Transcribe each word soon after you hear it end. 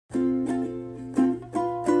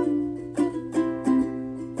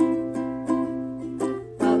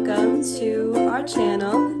welcome to our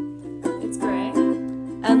channel. It's Gray.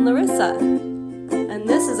 And Larissa. And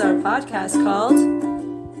this is our podcast called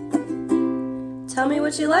Tell Me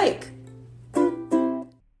What You Like.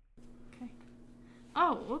 Okay.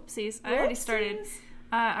 Oh, whoopsies. I already started.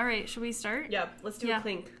 Alright, should we start? Yep, let's do a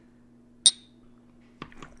clink.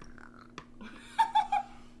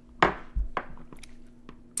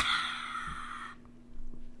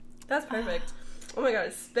 That's perfect. Oh my god,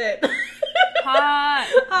 it spit. Hot.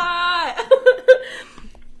 Hot.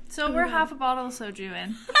 So we're half a bottle of soju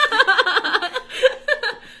in.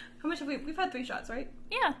 How much have we've had 3 shots, right?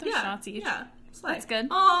 Yeah, 3 shots each. Yeah. Slide. That's good.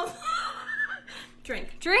 Oh. Drink.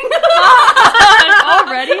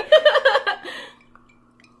 Already?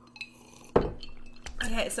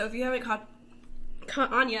 Okay, so if you haven't caught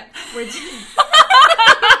on yet, we're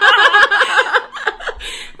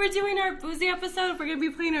doing our boozy episode. We're going to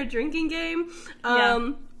be playing our drinking game.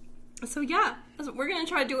 So yeah, we're going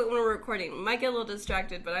to try to do it when we're recording. We might get a little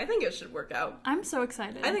distracted, but I think it should work out. I'm so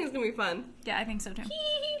excited. I think it's going to be fun. Yeah, I think so too.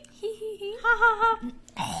 Ha ha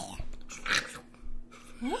ha.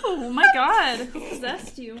 Oh my god. Who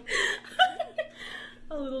possessed you?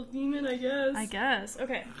 A little demon, I guess.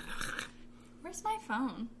 Okay. Where's my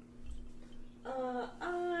phone?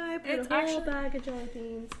 I put It's a whole actually- bag of jelly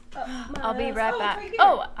beans. I'll be right back. Right here.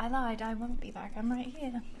 Oh, I lied. I won't be back. I'm right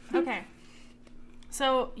here. Okay.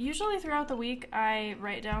 So, usually throughout the week, I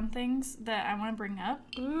write down things that I want to bring up.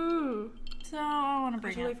 So, I want to I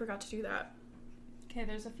bring totally up. forgot to do that. Okay,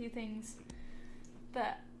 there's a few things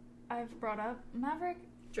that I've brought up. Maverick?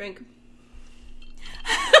 Drink.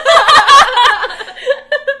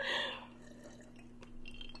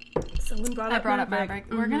 Someone brought up I brought up Maverick.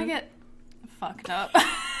 We're gonna get fucked up.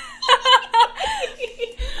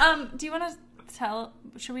 Do you want to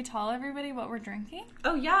should we tell everybody what we're drinking?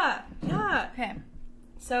 Oh, yeah. Okay.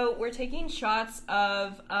 So we're taking shots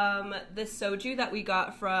of this soju that we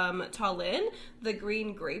got from Tallinn, the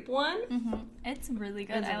green grape one. Mm-hmm. It's really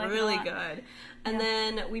good. It's I like really it a lot. good. And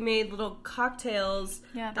then we made little cocktails.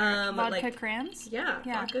 Yeah, they're vodka like, crayons. Yeah,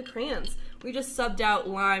 vodka crayons. We just subbed out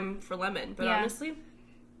lime for lemon, but honestly, it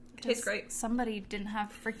tastes great. Somebody didn't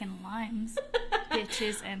have freaking limes.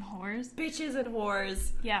 Bitches and whores. Bitches and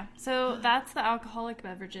whores. Yeah, so that's the alcoholic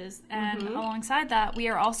beverages. And alongside that, we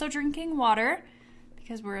are also drinking water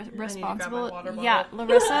because we're responsible. Water bottle. Yeah,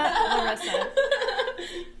 Larissa.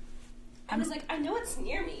 I was like, I know it's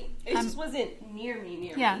near me. It just wasn't near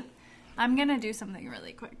me. Yeah. I'm going to do something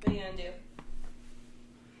really quick. What are you going to do?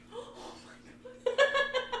 Oh my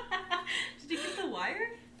god. Did you get the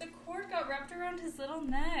wire? The cord got wrapped around his little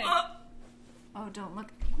neck. Oh, don't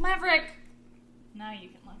look. Maverick! Now you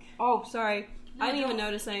can look. Oh, sorry. No, I didn't even don't.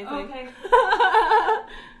 notice anything. Okay.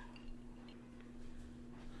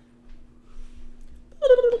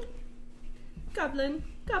 Goblin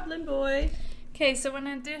boy. Okay, so in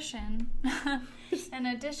addition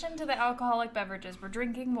to the alcoholic beverages, we're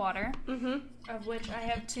drinking water, of which I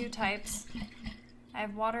have 2 types. I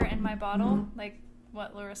have water in my bottle, like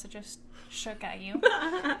what Larissa just shook at you.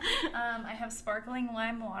 I have sparkling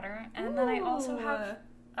lime water, and then I also have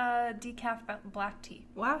decaf black tea.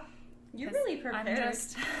 Wow. You're really prepared. I'm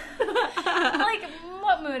just like,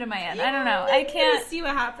 what mood am I in? I don't know. I can't see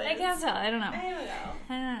what happens. I can't tell. I don't know.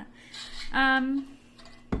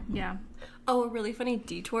 Yeah. Oh, a really funny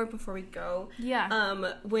detour before we go. Yeah.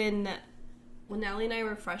 When Allie and I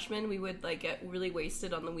were freshmen, we would like get really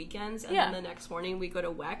wasted on the weekends, and then the next morning we go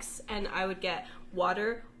to Wex, and I would get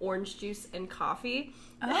water, orange juice, and coffee.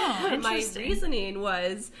 Oh, interesting. My reasoning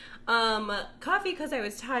was coffee because I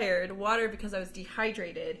was tired, water because I was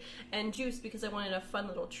dehydrated, and juice because I wanted a fun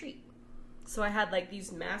little treat. So I had like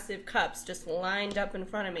these massive cups just lined up in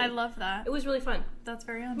front of me. I love that. It was really fun. That's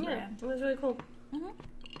very on brand. It was really cool.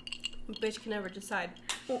 Bitch can never decide.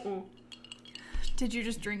 Did you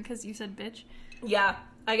just drink because you said bitch? Yeah.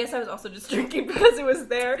 I guess I was also just drinking because it was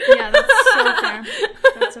there. Yeah, that's so fair.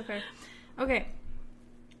 That's so fair. Okay.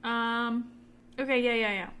 Okay,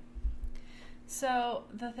 yeah. So,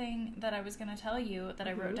 the thing that I was going to tell you that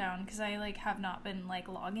I wrote down, because I, like, have not been, like,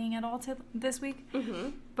 logging at all this week,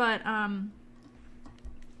 but,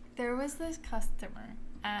 there was this customer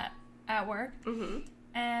at work,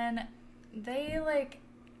 and they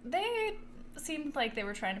seemed like they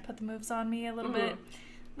were trying to put the moves on me a little bit.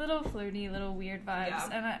 Little flirty, little weird vibes. Yeah.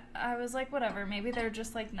 And I was like, whatever, maybe they're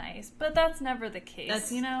just, like, nice. But that's never the case,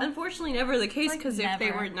 that's you know? Unfortunately never the case, because like, if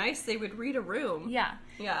they were nice, they would read a room. Yeah.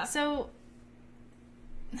 Yeah. So,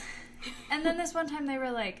 and then this one time they were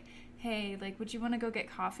like, hey, like, would you want to go get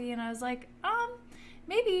coffee? And I was like,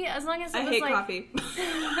 maybe, as long as it was, I hate like... coffee.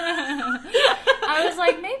 I was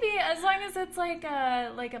like, maybe as long as it's like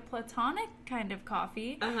a platonic kind of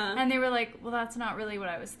coffee. And they were like, well, that's not really what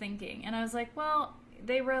I was thinking. And I was like, well,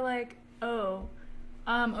 they were like, oh,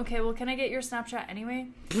 okay, well, can I get your Snapchat anyway?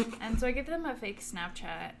 And so I gave them a fake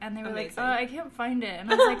Snapchat, and they were like, oh, I can't find it.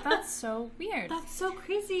 And I was like, that's so weird. That's so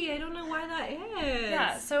crazy. I don't know why that is.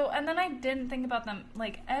 Yeah, so, and then I didn't think about them,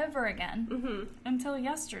 like, ever again until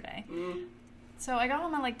yesterday. So I got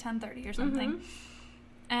home at, like, 10:30 or something,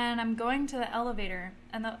 and I'm going to the elevator,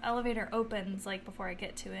 and the elevator opens, like, before I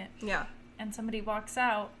get to it. Yeah. And somebody walks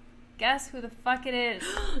out. Guess who the fuck it is?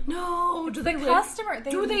 No, do they customer?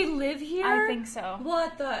 Do they live here? I think so.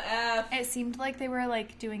 What the F? It seemed like they were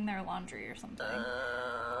like doing their laundry or something.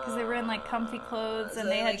 Because they were in like comfy clothes and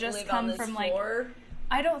they had just come from like.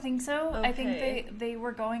 I don't think so. Okay. I think they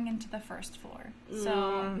were going into the first floor.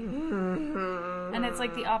 So, and it's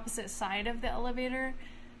like the opposite side of the elevator.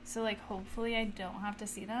 So like hopefully I don't have to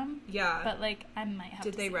see them. Yeah. But like I might have.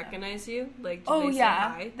 Did to they see recognize you? Like did they say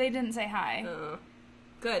hi? They didn't say hi.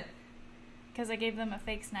 Good. Because I gave them a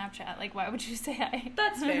fake Snapchat. Like, why would you say hi?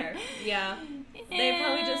 That's fair. Yeah. They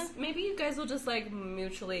probably just... Maybe you guys will just, like,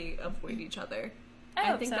 mutually avoid each other.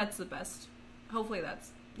 I think that's the best. Hopefully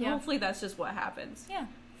that's... Yeah. Hopefully that's just what happens. Yeah.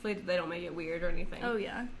 Hopefully they don't make it weird or anything. Oh,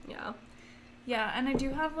 yeah. Yeah. Yeah, and I do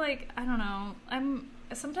have, like... I don't know.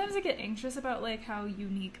 Sometimes I get anxious about, like, how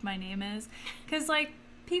unique my name is. Because, like,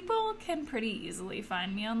 people can pretty easily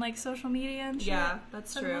find me on, like, social media and shit. Yeah,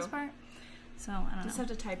 that's true. For the most part. So, I don't know. Just have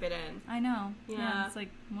to type it in. I know. Yeah. It's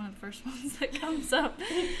like one of the first ones that comes up.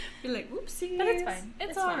 You're like, whoopsie. But it's fine.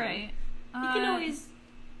 It's alright. You can always,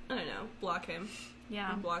 I don't know, block him.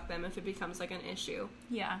 Yeah. And block them if it becomes like an issue.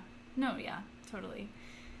 Yeah. No, yeah. Totally.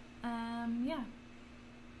 Yeah.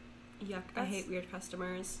 Yuck. I hate weird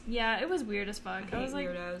customers. Yeah, it was weird as fuck. I was like,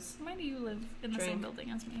 weirdos. Why do you live in the same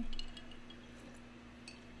building as me?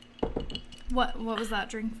 What was that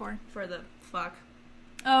drink for? For the fuck.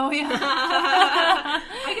 Oh, yeah.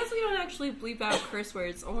 I guess we don't actually bleep out curse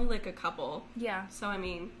words, only like a couple. Yeah. So, I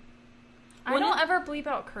mean... I don't ever bleep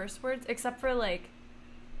out curse words, except for like...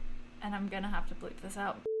 And I'm gonna have to bleep this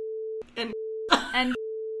out. And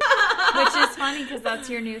which is funny, because that's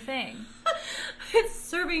your new thing. It's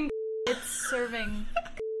serving... It's serving...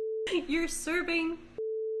 You're serving...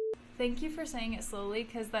 Thank you for saying it slowly,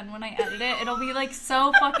 because then when I edit it, it'll be like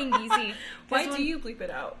so fucking easy. Why do you bleep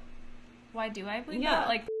it out? Why do I bleep out?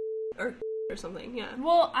 Like, or something, yeah.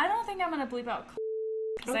 Well, I don't think I'm gonna bleep out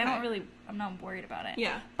because I'm not worried about it.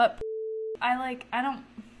 Yeah. But I don't.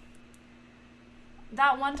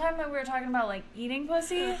 That one time that we were talking about like eating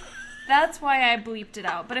pussy, that's why I bleeped it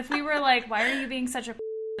out. But if we were like, why are you being such a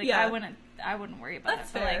like, I wouldn't worry about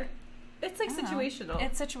that's it. Fair. But like, it's like situational.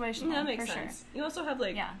 It's situational. Yeah, that makes sense. Sure. You also have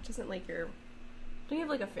like, doesn't like your. Don't you have,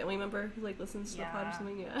 like, a family member who, like, listens to the pod or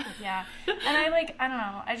something? Yeah. Yeah. And I don't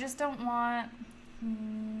know. I just don't want...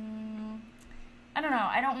 I don't know.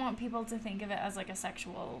 I don't want people to think of it as, like, a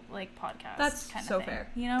sexual, like, podcast That's kind so of thing. Fair.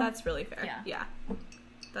 You know? That's really fair. Yeah.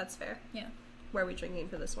 That's fair. Yeah. Where are we drinking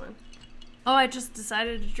for this one? Oh, I just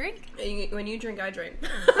decided to drink? When you drink, I drink.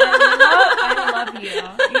 I love you.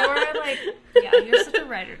 You're, like... Yeah, you're such a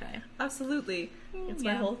ride or die. Absolutely. It's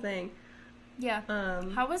my whole thing. Yeah.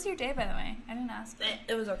 How was your day, by the way? I didn't ask.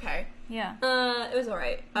 It was okay. Yeah. It was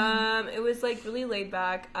alright. It was like really laid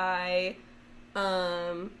back. I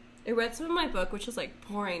read some of my book, which is like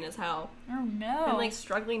boring as hell. Oh no. I'm like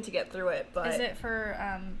struggling to get through it, but is it for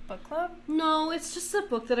book club? No, it's just a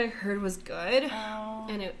book that I heard was good. Oh.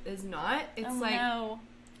 And it is not. It's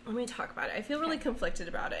let me talk about it. I feel really conflicted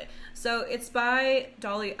about it. So it's by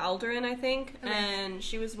Dolly Alderton, I think, and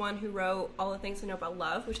she was one who wrote All the Things I Know About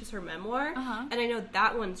Love, which is her memoir, and I know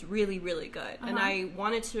that one's really, really good, and I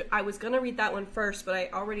was going to read that one first, but I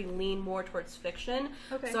already lean more towards fiction,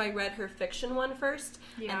 so I read her fiction one first,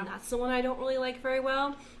 and that's the one I don't really like very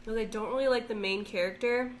well, because I don't really like the main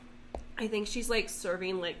character. I think she's, like,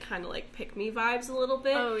 serving, like, kind of, like, pick-me vibes a little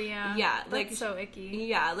bit. Oh, yeah. Yeah. That's like, so icky.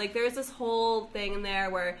 Yeah, like, there's this whole thing in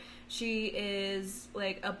there where she is,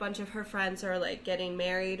 like, a bunch of her friends are, like, getting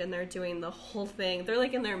married, and they're doing the whole thing. They're,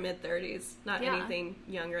 like, in their mid-30s. Not anything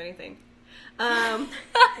young or anything. But...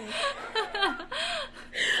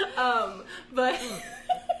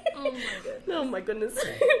 oh, my goodness.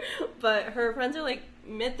 But her friends are, like,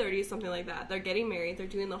 mid-30s, something like that. They're getting married. They're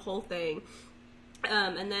doing the whole thing.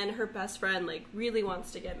 And then her best friend, like, really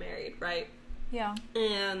wants to get married, right? Yeah.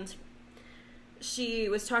 And she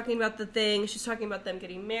was talking about the thing. She's talking about them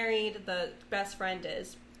getting married. The best friend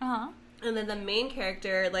is. Uh-huh. And then the main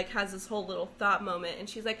character, like, has this whole little thought moment. And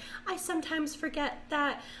she's like, I sometimes forget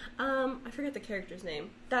that, I forget the character's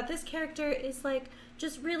name. That this character is, like,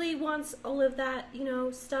 just really wants all of that, you know,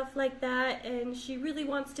 stuff like that, and she really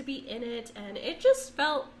wants to be in it, and it just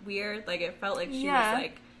felt weird. Like, it felt like she was,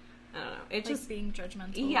 like, I don't know. It like just... being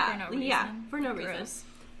judgmental for no reason. Yeah, for no Gross. reason.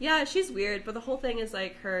 Yeah, she's weird, but the whole thing is,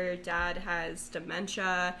 like, her dad has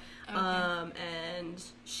dementia, and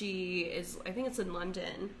she is, I think it's in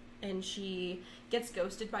London, and she gets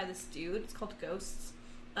ghosted by this dude. It's called Ghosts.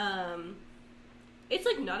 It's,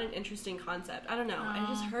 like, not an interesting concept. I don't know. I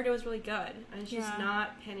just heard it was really good, and it's just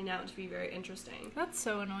not panning out to be very interesting. That's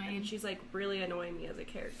so annoying. And she's, like, really annoying me as a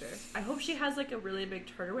character. I hope she has, like, a really big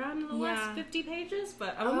turnaround in the last 50 pages,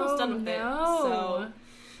 but I'm almost done with it. So,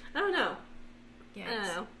 I don't know. Yes. I don't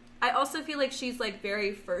know. I also feel like she's, like,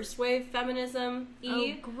 very first wave feminism-y.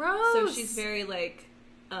 Oh, gross. So she's very, like,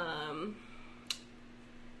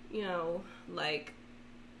 you know, like,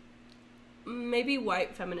 maybe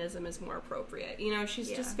white feminism is more appropriate. You know, she's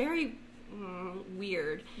just very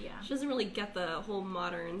weird. Yeah. She doesn't really get the whole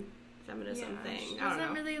modern feminism thing. She I don't know.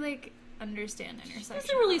 doesn't really, like, understand intersectionality. She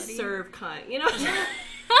doesn't really serve cunt, you know?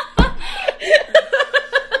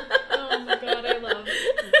 Oh my god, I love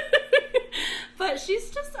it. But she's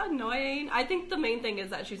just annoying. I think the main thing is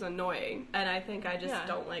that she's annoying, and I think I just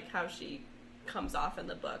don't like how she comes off in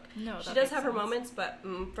the book. No, she does have her moments, but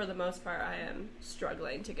for the most part, I am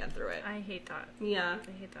struggling to get through it. I hate that. Yeah.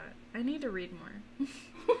 I hate that. I need to read more.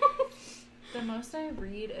 The most I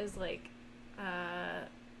read is, like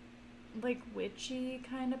witchy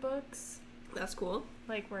kind of books. That's cool.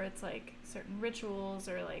 Like, where it's, like, certain rituals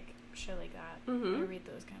or, like, shit like that. Mm-hmm. I read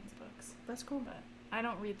those kinds of books. That's cool. But I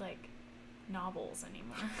don't read, like, novels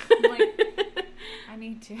anymore. I'm like, I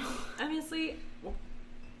need to. Honestly,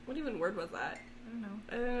 what even word was that? I don't know.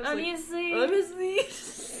 Honestly. I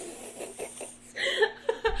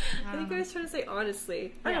think I was trying to say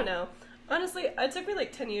honestly. I don't know. Honestly, it took me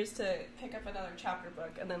like 10 years to pick up another chapter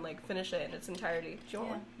book and then like finish it in its entirety. Do you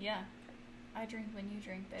want one? Yeah. I drink when you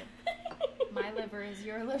drink, babe. My liver is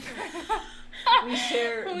your liver. We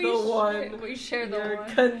share the one. We share the your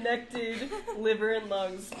one. Connected liver and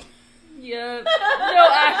lungs. Yeah. No,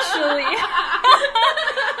 actually.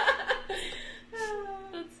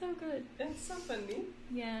 That's so good. It's so funny.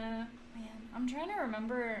 Yeah. Man, I'm trying to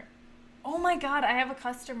remember. Oh my god, I have a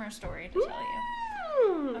customer story to tell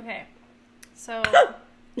you. Okay. So.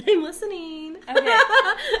 I'm listening. Okay.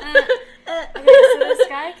 Okay, so this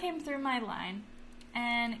guy came through my line,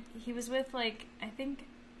 and he was with, like, I think,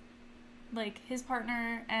 like, his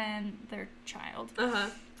partner and their child.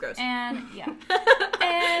 Gross. And, yeah.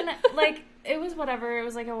 And, like, it was whatever. It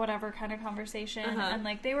was, like, a whatever kind of conversation. And,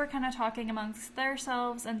 like, they were kind of talking amongst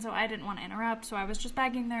themselves, and so I didn't want to interrupt, so I was just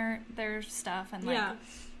bagging their stuff, and, like... Yeah.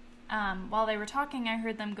 While they were talking, I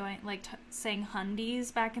heard them going, like, saying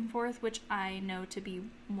hundies back and forth, which I know to be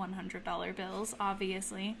 $100 bills,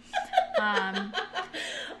 obviously.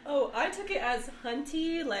 Oh, I took it as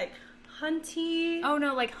hunty, like, hunty. Oh,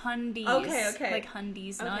 no, like hundies. Okay. Like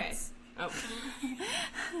hundies nuts. Okay. Oh.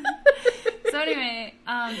 So anyway,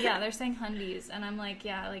 yeah, they're saying hundies, and I'm like,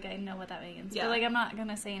 yeah, like, I know what that means. Yeah. But, like, I'm not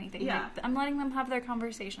gonna say anything. Yeah. Like, I'm letting them have their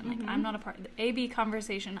conversation. Like, I'm not a part of the A-B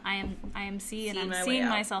conversation. I am C, and I'm seeing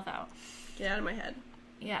myself out. Get out of my head.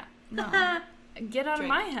 Yeah. No. Get out of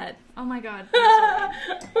my head. Oh my god.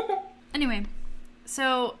 Anyway,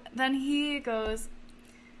 so then he goes,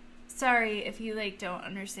 sorry if you, like, don't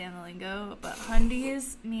understand the lingo, but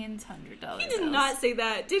hundies means $100 He did not say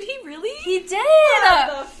that. Did he really? He did!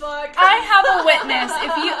 What the fuck? I have a witness.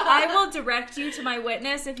 I will direct you to my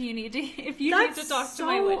witness if you need to need to talk to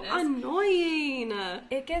my witness. That's so annoying.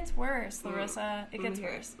 It gets worse, Larissa. It gets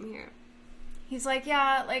worse. I'm here. He's like,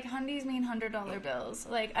 yeah, like, hundies mean $100 bills.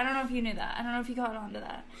 Like, I don't know if you knew that. I don't know if you caught on to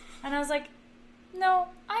that. And I was like, no,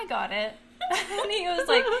 I got it. And he was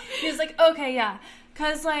like, okay, yeah.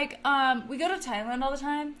 Cause, like, we go to Thailand all the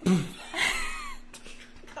time.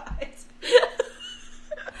 Guys.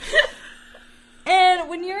 And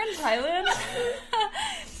when you're in Thailand,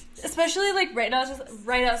 especially, like, right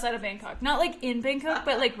outside of Bangkok. Not, like, in Bangkok,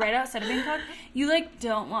 but, like, right outside of Bangkok. You, like,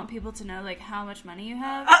 don't want people to know, like, how much money you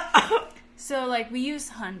have. So, like, we use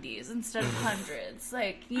hundies instead of hundreds.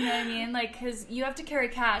 Like, you know what I mean? Like, cause you have to carry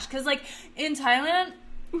cash. Cause, like, in Thailand,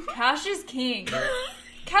 cash is king.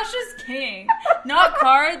 Cash is king. Not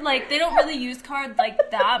card. Like, they don't really use card, like,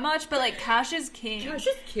 that much, but, like, cash is king. Cash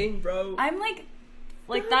is king, bro. I'm like,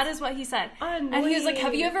 that is what he said. Annoying. And he was like,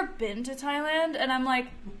 have you ever been to Thailand? And I'm like,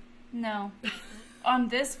 no. On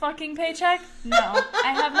this fucking paycheck? No.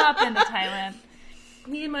 I have not been to Thailand.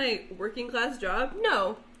 Me and my working class job?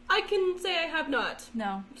 No. I can say I have not.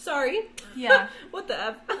 No. Sorry. Yeah. What the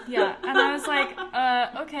F? Yeah. And I was like,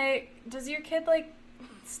 okay, does your kid like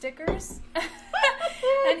stickers?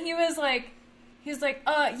 And he was like, He was like,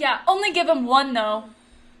 yeah, only give him one, though.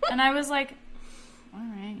 And I was like,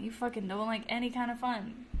 alright, you fucking don't like any kind of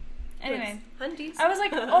fun. Anyway. Hundies. I was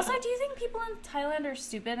like, also, do you think people in Thailand are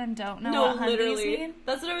stupid and don't know what hundies mean?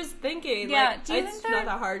 That's what I was thinking. Yeah, like, do you think it's not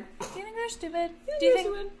that hard. Do you think they're stupid? Do you think...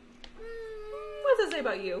 What does that say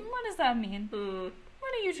about you? What does that mean?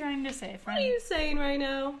 What are you trying to say, friend? What are you saying right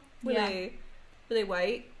now? Were they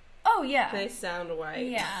white? Oh, yeah. They sound white.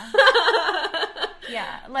 Yeah.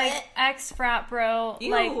 Yeah, like, ex-frat bro.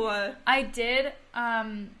 Ew. Like, I did,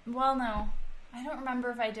 well, no. I don't remember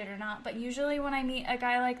if I did or not, but usually when I meet a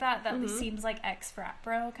guy like that seems like ex-frat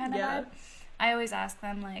bro kind of vibe, I always ask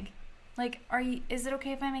them, like, is it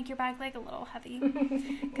okay if I make your bag, like, a little heavy?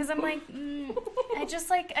 Because I'm like, I just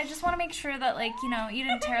want to make sure that, like, you know, you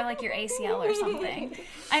didn't tear, like, your ACL or something.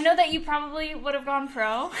 I know that you probably would have gone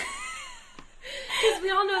pro. Because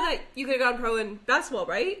we all know that you could have gone pro in basketball,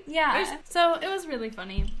 right? Yeah. So it was really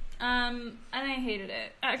funny. And I hated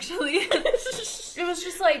it, actually. It was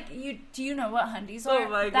just like, do you know what hundies are? Oh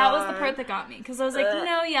my God. That was the part that got me. Because I was like,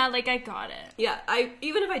 no, yeah, like, I got it. Yeah,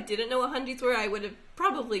 even if I didn't know what hundies were, I would have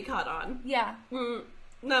probably caught on. Yeah.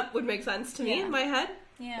 That would make sense to me in my head.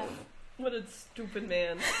 Yeah. What a stupid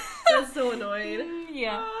man. That's so annoying.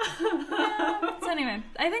 Yeah. So anyway,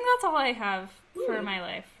 I think that's all I have for my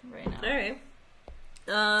life right now. Alright.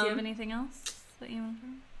 Do you have anything else that you want to?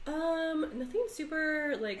 Nothing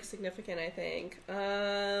super, like, significant, I think.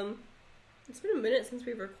 It's been a minute since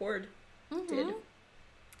we recorded. Yeah.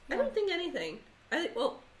 I don't think anything. Did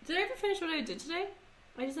I ever finish what I did today?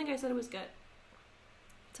 I just think I said it was good.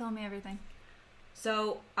 Tell me everything.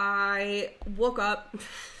 So, I woke up.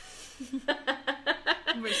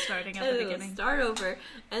 We're starting at the beginning. Start over.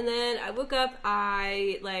 And then I woke up,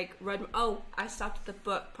 I, like, read... I stopped at the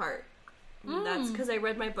book part. That's because I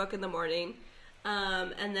read my book in the morning.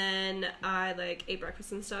 And then I, like, ate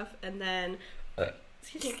breakfast and stuff. And then...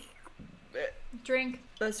 excuse me. Drink.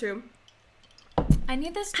 That's true. I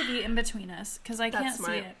need this to be in between us, because I can't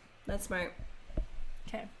see it. That's smart.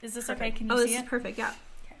 Okay. Is this Perfect. okay? Can you see it? Oh, this is perfect, yeah.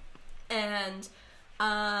 Okay. And...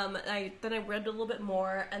 I read a little bit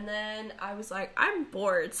more, and then I was like, I'm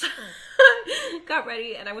bored. So got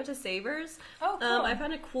ready, and I went to Savers. Oh, cool. I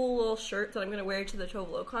found a cool little shirt that I'm gonna wear to the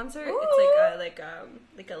Tovolo concert. Ooh. It's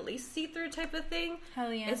like a lace see-through type of thing.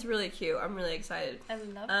 Hell yeah. It's really cute. I'm really excited. I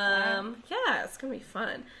love that. Yeah, it's gonna be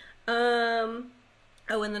fun. And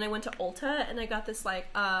then I went to Ulta, and I got this, like,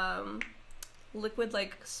 liquid,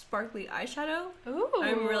 like, sparkly eyeshadow. Ooh.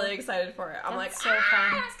 I'm really excited for it. I'm like, so fun.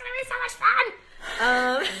 It's gonna be so much fun!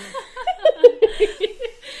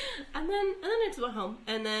 and then I just went home,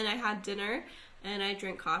 and then I had dinner, and I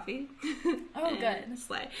drank coffee. Oh, good.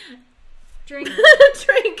 Slay. Drink.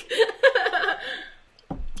 Drink.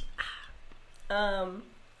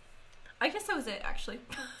 I guess that was it, actually.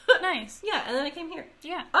 Nice. Yeah, and then I came here.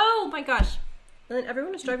 Yeah. Oh my gosh. And then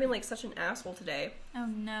everyone was driving like such an asshole today. Oh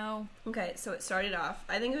no. Okay, so it started off.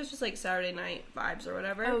 I think it was just like Saturday night vibes or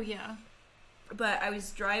whatever. Oh yeah. But I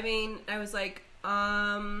was driving. I was like,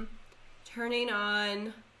 turning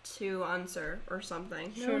on to Unser or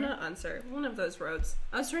something. Sure. No, not Unser. One of those roads.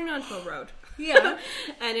 I was turning onto a road. Yeah.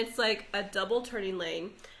 And it's like a double turning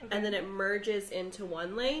lane, and then it merges into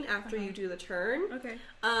one lane after you do the turn. Okay.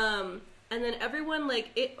 And then everyone, like,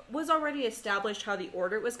 it was already established how the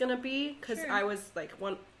order was gonna be, because I was, like,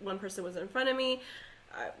 one person was in front of me.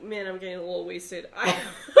 Man, I'm getting a little wasted. I was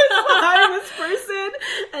behind this person,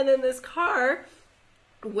 and then this car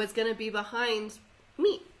was gonna be behind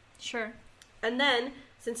me. Sure. And then,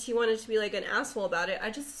 since he wanted to be, like, an asshole about it,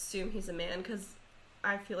 I just assume he's a man, because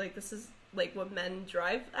I feel like this is, like, what men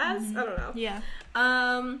drive as. I don't know. Yeah.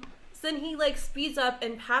 So then he, like, speeds up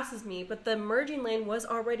and passes me, but the merging lane was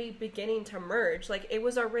already beginning to merge. Like, it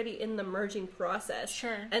was already in the merging process.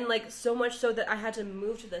 Sure. And, like, so much so that I had to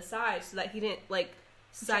move to the side so that he didn't, like,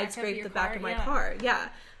 side scrape the back of my car. Yeah.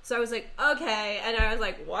 So I was like, okay. And I was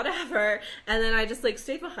like, whatever. And then I just, like,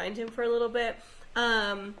 stayed behind him for a little bit.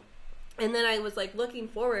 And then I was, like, looking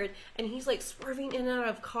forward, and he's, like, swerving in and out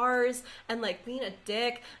of cars and, like, being a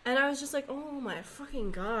dick. And I was just like, oh, my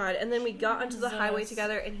fucking God. And then we got onto the highway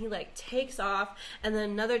together, and he, like, takes off. And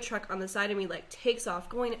then another truck on the side of me, like, takes off,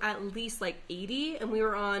 going at least, like, 80. And we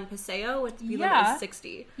were on Paseo with speed limit of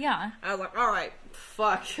 60. Yeah. I was like, all right,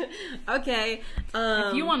 fuck. Okay.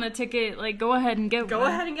 If you want a ticket, like, go ahead and get one. Go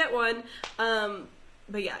ahead and get one.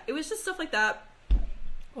 But, yeah, it was just stuff like that.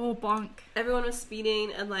 Oh, bonk. Everyone was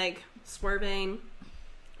speeding and, like, swerving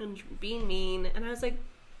and being mean, and I was like,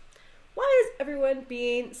 why is everyone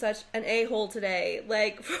being such an a-hole today?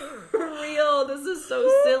 Like, for real, this is so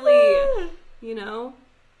silly. You know?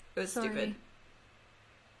 It was stupid.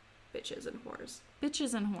 bitches and whores.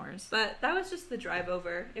 Bitches and whores. But that was just the drive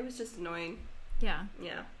over. It was just annoying. Yeah.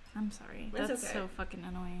 Yeah. I'm sorry. That's That's okay. so fucking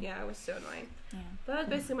annoying. Yeah, it was so annoying. Yeah. But that was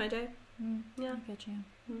basically my day. Yeah. I get you.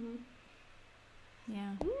 Mm-hmm.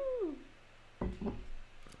 Yeah. Woo.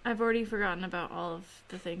 I've already forgotten about all of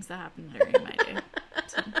the things that happened during my day.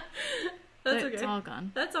 So That's okay. It's all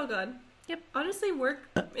gone. That's all gone. Yep. Honestly, work,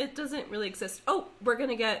 it doesn't really exist. Oh, we're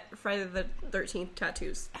gonna get Friday the 13th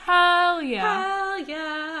tattoos. Hell yeah. Hell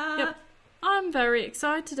yeah. Yep. I'm very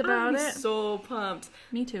excited about it. I'm so pumped.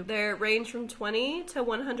 Me too. They range from 20 to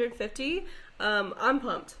 150. I'm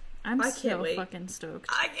pumped. I can't so wait. fucking stoked.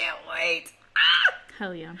 I can't wait. Ah!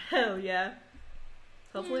 Hell yeah. Hell yeah.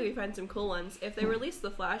 Hopefully we find some cool ones. If they release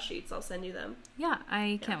the flash sheets, I'll send you them. Yeah,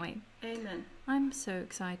 I can't wait. Amen. I'm so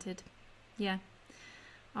excited. Yeah.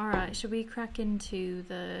 Alright, should we crack into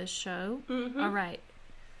the show? Mm-hmm. Alright.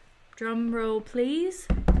 Drum roll, please.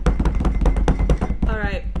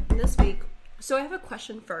 Alright, this week. So I have a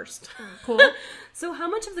question first. Cool. So how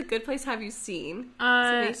much of The Good Place have you seen? So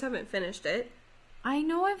I just haven't finished it. I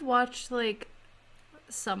know I've watched, like,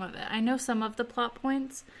 some of it. I know some of the plot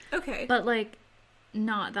points. Okay. But, like,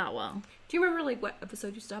 not that well. Do you remember, like, what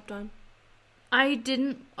episode you stopped on? I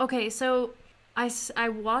didn't... Okay, so I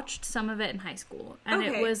watched some of it in high school. And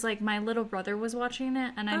Okay. it was, like, my little brother was watching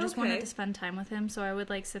it. And I just Okay. wanted to spend time with him. So I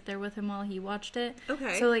would, like, sit there with him while he watched it.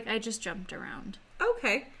 Okay. So, like, I just jumped around.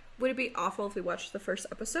 Okay. Would it be awful if we watched the first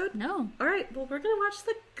episode? No. Alright, well, we're gonna watch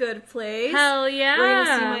The Good Place. Hell yeah! We're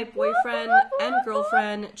gonna see my boyfriend and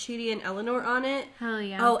girlfriend, Chidi and Eleanor, on it. Hell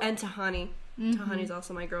yeah. Oh, and Tahani. Mhm. Tahani's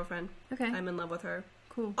also my girlfriend. Okay. I'm in love with her.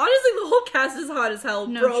 Cool. Honestly, the whole cast is hot as hell,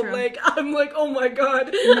 No, bro. true. Like, I'm like, oh my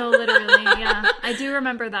god. No, literally, yeah. I do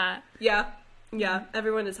remember that. Yeah. Yeah,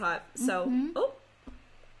 everyone is hot. So, oh,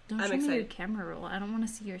 Don't I'm show me your excited. camera roll. I don't want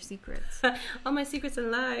to see your secrets. all my secrets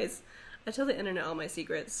and lies. I tell the internet all my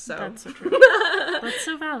secrets, so. That's so true. That's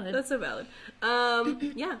so valid. That's so valid.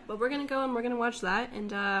 Yeah, but we're gonna go and we're gonna watch that,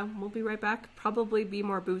 and we'll be right back. Probably be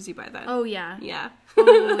more boozy by then. Oh, yeah. Yeah.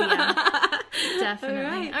 Oh, yeah.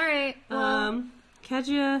 Definitely. All right. Well, Catch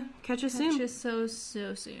you soon. catch you so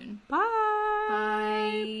soon. Bye.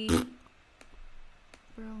 Bye.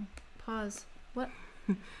 Bro, pause. What?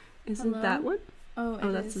 Isn't Hello? that one? Oh,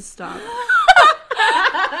 Oh, that's a stop.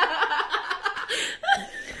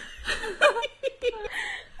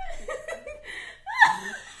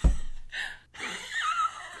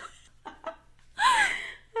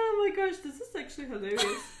 Oh my gosh, this is actually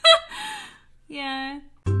hilarious. Yeah.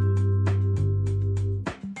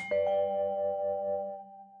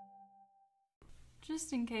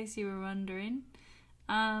 Just in case you were wondering,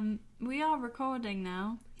 we are recording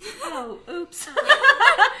now. Oh, oops.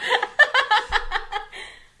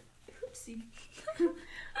 Oopsie.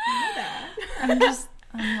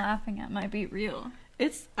 I'm laughing at my Be Real.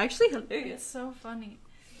 It's actually It's hilarious. so funny.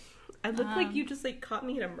 I look like you just like caught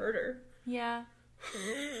me in a murder. Yeah.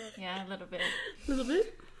 Yeah, a little bit. A little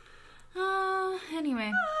bit.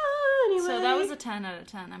 Anyway. Anyway. So that was a 10 out of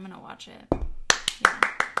 10. I'm gonna watch it. Yeah.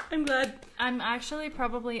 I'm glad. I'm actually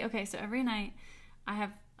probably... Okay, so every night I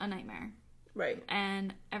have a nightmare. Right.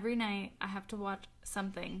 And every night I have to watch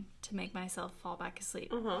something to make myself fall back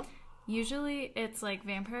asleep. Uh-huh. Usually it's like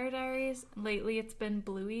Vampire Diaries. Lately it's been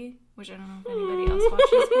Bluey, which I don't know if anybody else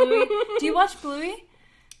watches Bluey. Do you watch Bluey?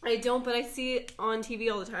 I don't, but I see it on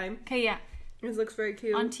TV all the time. Okay, yeah. It looks very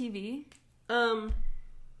cute. On TV?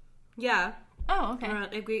 Yeah. Oh, okay.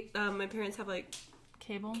 My parents have like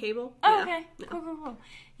Cable? cable. Oh, Yeah. okay. No. Cool.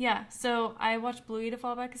 Yeah, so I watch Bluey to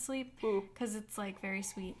fall back asleep because it's like very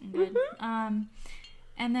sweet and good. Mm-hmm.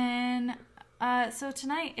 And then, so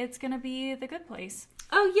tonight it's gonna be The Good Place.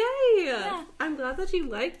 Oh, yay! Yeah. I'm glad that you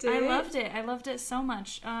liked it. I loved it. I loved it so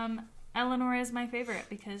much. Eleanor is my favorite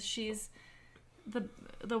because she's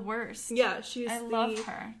the worst. Yeah, she's I the love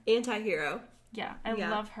her. anti-hero. Yeah, I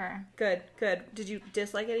love her. Good. Did you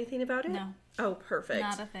dislike anything about it? No. Oh, perfect.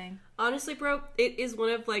 Not a thing. Honestly, bro, it is one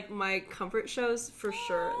of like my comfort shows for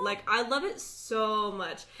sure. Like, I love it so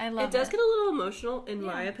much. I love it. Does it. get a little emotional in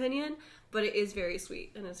my opinion, but it is very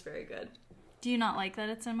sweet and it's very good. Do you not like that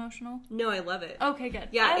it's emotional? No, I love it. Okay, good.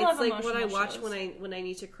 Yeah, I it's love like what I emotional watch shows. when I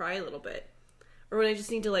need to cry a little bit, or when I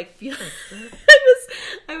just need to like feel.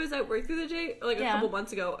 I was at work the other day, like a couple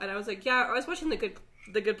months ago, and I was like, yeah, I was watching The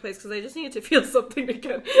Good Place because I just needed to feel something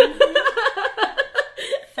again.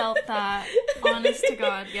 Felt that. Honest to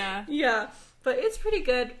God, yeah. Yeah, but it's pretty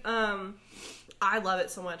good. I love it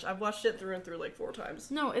so much. I've watched it through and through like 4 times.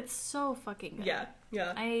 No, it's so fucking good.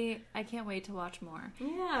 Yeah. I can't wait to watch more.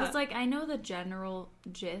 Yeah. It's like I know the general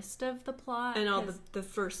gist of the plot And all the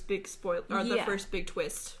first big spoiler, or the first big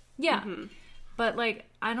twist. Yeah. Mm-hmm. But, like,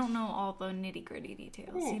 I don't know all the nitty-gritty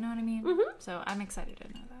details. You know what I mean? Mm-hmm. So I'm excited to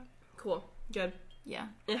know that. Cool. Good. Yeah.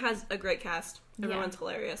 It has a great cast. Everyone's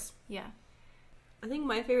hilarious. Yeah. I think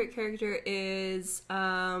my favorite character is,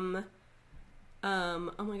 oh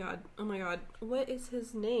my god. What is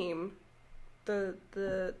his name?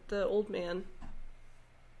 The old man.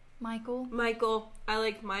 Michael. I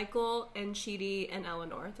like Michael and Chidi and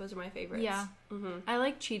Eleanor. Those are my favorites. Yeah. Mm-hmm. I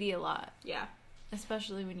like Chidi a lot. Yeah.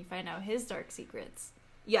 Especially when you find out his dark secrets.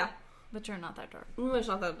 Yeah. Which are not that dark. It's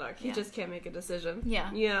not that dark. He just can't make a decision.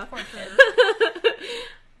 Yeah. Yeah. For sure.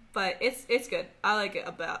 But it's good. I like it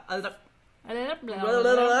I like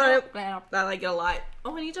it a lot.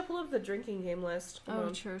 Oh, I need to pull up the drinking game list.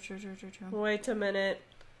 True. Wait a minute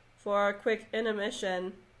for a quick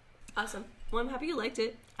intermission. Awesome. Well, I'm happy you liked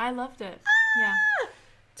it. I loved it. Yeah.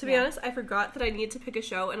 To be honest, I forgot that I needed to pick a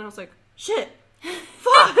show, and I was like, shit.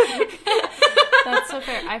 Fuck! That's so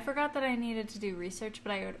fair. I forgot that I needed to do research,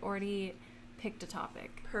 but I had already picked a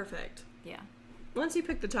topic. Perfect. Yeah. Once you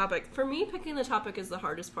pick the topic, for me, picking the topic is the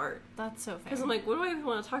hardest part. That's so fair. Because I'm like, what do I even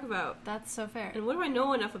want to talk about? That's so fair. And what do I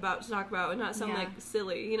know enough about to talk about and not sound like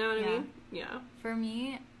silly? You know what I mean? Yeah. For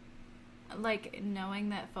me, like, knowing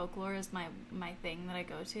that folklore is my thing that I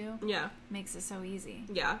go to makes it so easy.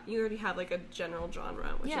 Yeah. You already have, like, a general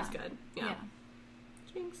genre, which is good. Yeah.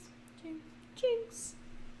 Jinx.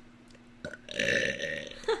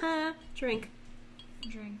 Drink.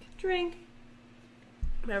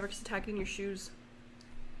 Maverick's attacking your shoes.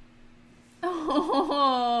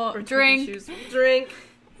 Oh, Or drink. Shoes. Drink.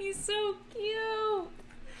 He's so cute.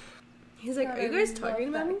 He's like, are you guys talking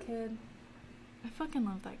about me? Kid. I fucking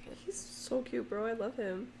love that kid. He's so cute, bro. I love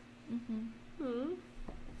him.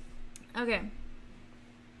 Okay.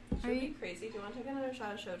 Are you crazy? Do you want to take another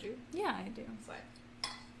shot of shoju? Yeah, I do. Slide.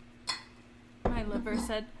 My liver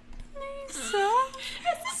said, please stop.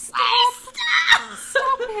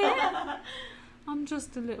 Stop it. I'm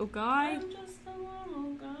just a little guy.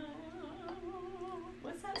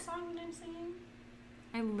 What's that song that I'm singing?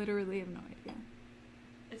 I literally have no idea.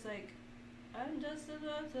 It's like, I'm just a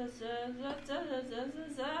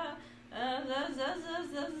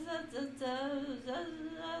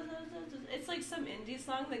It's like some indie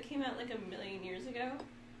song that came out like 1,000,000 years ago.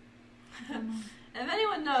 If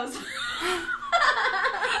anyone knows.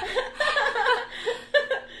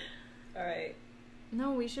 Alright.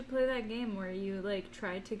 No, we should play that game where you, like,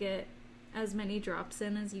 try to get as many drops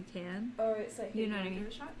in as you can. Alright, so you know what I mean? Give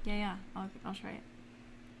it a shot? Yeah. I'll try it.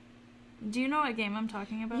 Do you know what game I'm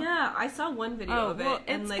talking about? Yeah, I saw one video of it,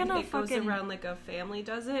 and like it goes fucking... around like a family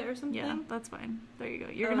does it or something. Yeah, that's fine. There you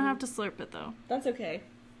go. You're gonna have to slurp it though. That's okay.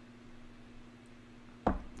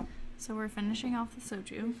 So we're finishing off the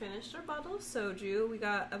soju. We finished our bottle of soju. We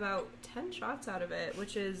got about 10 shots out of it,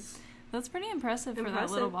 which is... That's pretty impressive for that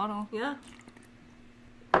little bottle. Yeah.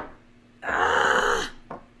 Ah!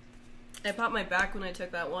 I popped my back when I took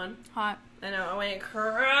that one. Hot. I know, I went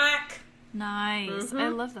crack! Nice. Mm-hmm. I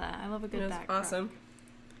love that. I love a good back crack. Awesome.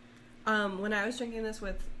 When I was drinking this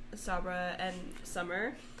with Sabra and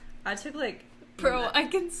Summer, I took like... Bro, I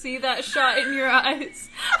can see that shot in your eyes.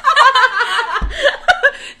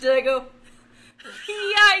 Did I go...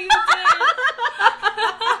 Yeah, you did!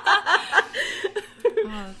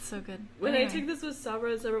 Oh, that's so good. When I took this with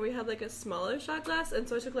Sabra and Summer, we had like a smaller shot glass, and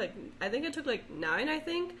so I took like... I think I took like 9, I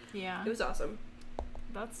think. Yeah. It was awesome.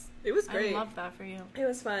 It was great. I love that for you. It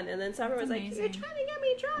was fun. And then Sabra was like, you're trying to get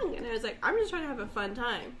me drunk. And I was like, I'm just trying to have a fun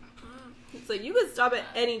time. So you can stop at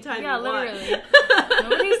any time you want. Literally.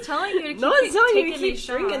 Nobody's telling you to keep No one's telling you to keep shots.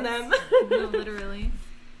 drinking them. No, literally.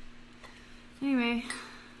 Anyway,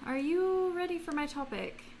 are you ready for my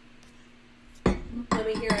topic? Let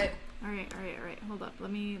me hear it. All right. Hold up.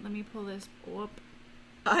 Let me pull this up.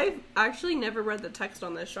 I've actually never read the text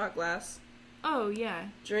on this shot glass. Oh, yeah.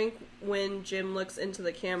 Drink when Jim looks into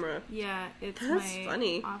the camera. Yeah, it's That's my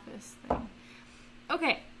funny. office thing.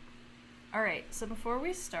 Okay. All right, so before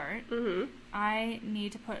we start, I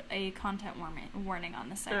need to put a content warning on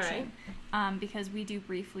this section. Because we do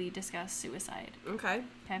briefly discuss suicide. Okay.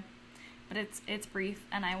 But it's brief,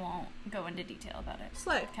 and I won't go into detail about it.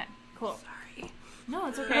 Slay. Okay, cool. Sorry. No,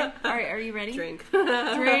 it's okay. All right, are you ready? Drink.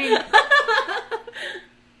 Drink.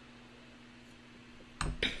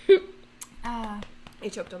 I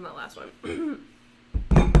choked on that last one. We're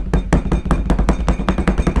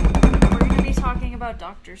going to be talking about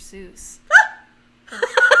Dr. Seuss.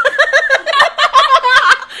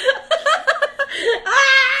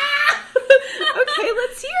 Okay,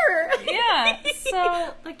 let's hear. Yeah,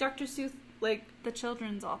 so... Like Dr. Seuss, like... The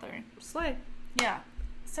children's author. Slay. Yeah.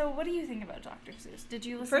 So what do you think about Dr. Seuss? Did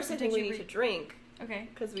you listen First, I think we need to drink. Okay.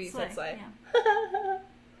 Because we said slay. Yeah.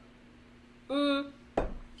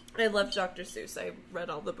 I loved Dr. Seuss. I read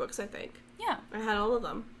all the books, I think. Yeah. I had all of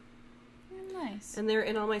them. Nice. And they're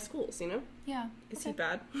in all my schools, you know? Yeah. Is he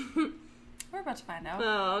bad? We're about to find out.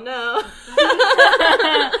 Oh, no.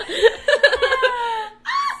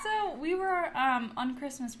 So we were, on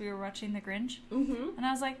Christmas, we were watching The Grinch. Mm-hmm. And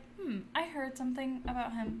I was like, I heard something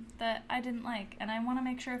about him that I didn't like, and I want to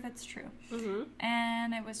make sure if it's true. Mm-hmm.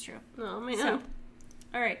 And it was true. Oh, man. So,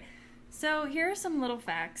 all right. So here are some little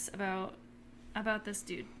facts about this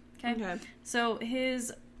dude. Okay. So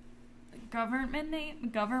his government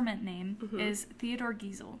name is Theodore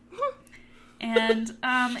Giesel. And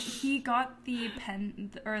he got the I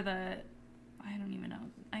don't even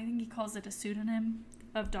know. I think he calls it a pseudonym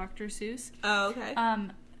of Dr. Seuss. Oh, okay.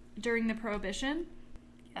 During the Prohibition.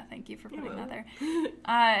 Yeah, thank you for putting that there.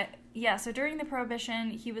 Yeah, so during the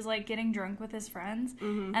Prohibition, he was, like, getting drunk with his friends.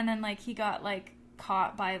 Mm-hmm. And then, like, he got, like,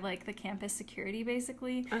 caught by, like, the campus security,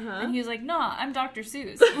 basically. And he was like, "No, I'm Dr.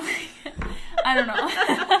 Seuss." I don't know.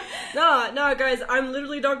 No, guys, I'm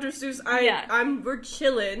literally Dr. Seuss. We're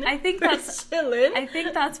chilling. I think that's chilling. I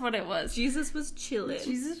think that's what it was. Jesus was chilling.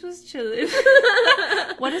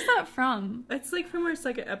 What is that from? It's like from our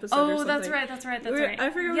second episode or something. That's right.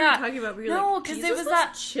 I forget what we were talking about. No, because it was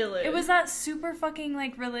that chilling. It was that super fucking,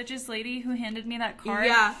 like, religious lady who handed me that card.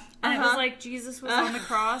 Yeah. And it was like Jesus was on the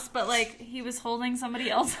cross, but, like, he was holding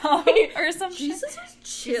somebody else up or something. Jesus was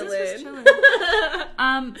chilling.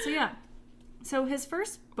 So yeah. So his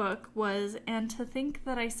first book was And to Think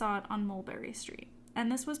That I Saw It on Mulberry Street.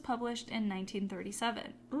 And this was published in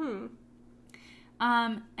 1937.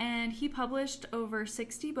 And he published over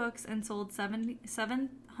 60 books and sold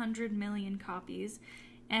 700 million copies.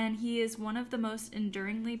 And he is one of the most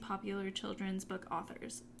enduringly popular children's book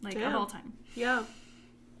authors, of all time. Yeah.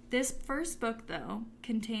 This first book, though,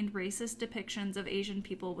 contained racist depictions of Asian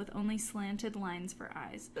people with only slanted lines for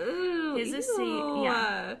eyes. Ooh, His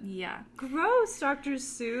estate, yeah. Gross, Dr.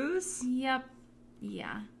 Seuss. Yep.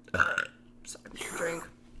 Yeah. Sorry,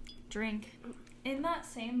 Drink. In that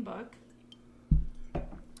same book,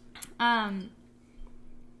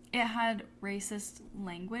 it had racist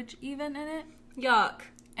language even in it. Yuck.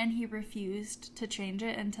 And he refused to change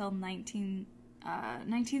it until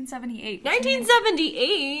 1978.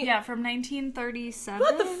 1978? Yeah, from 1937.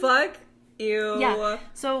 What the fuck? Ew. Yeah.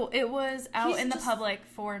 So it was out in the public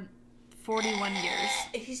for 41 years.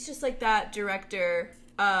 He's just like that director.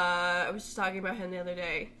 I was just talking about him the other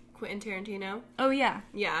day. Quentin Tarantino. Oh, yeah.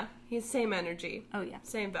 Yeah. He's same energy. Oh, yeah.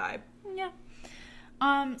 Same vibe. Yeah.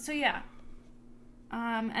 So yeah.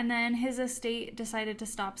 And then his estate decided to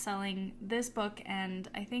stop selling this book and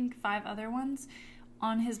I think 5 other ones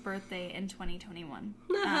on his birthday in 2021.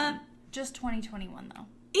 Just 2021, though.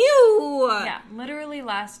 Ew! Yeah, literally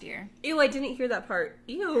last year. Ew, I didn't hear that part.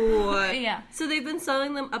 Ew. Yeah. So they've been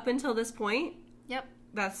selling them up until this point? Yep.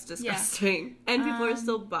 That's disgusting. Yeah. And people are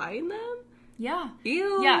still buying them? Yeah.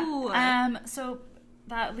 Ew. Yeah. So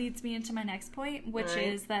that leads me into my next point, which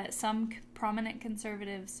is that some prominent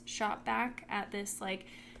conservatives shot back at this, like,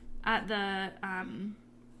 at the,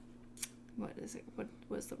 what is it? What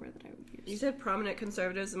was the word that I would use? You said prominent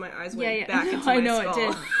conservatives, and my eyes went back into my skull. I know it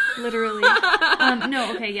did. Literally.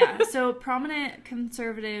 So prominent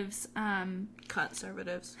conservatives,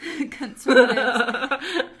 conservatives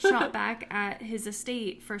shot back at his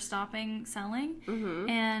estate for stopping selling,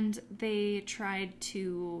 and they tried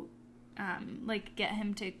to, get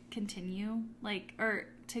him to continue, or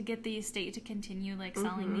to get the estate to continue,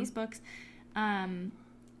 selling these books, and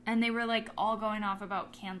they were, all going off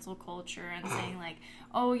about cancel culture and saying,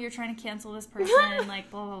 oh, you're trying to cancel this person, blah,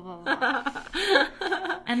 blah, blah, blah.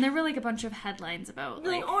 And there were, a bunch of headlines about, oh,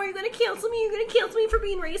 are you going to cancel me? You're going to cancel me for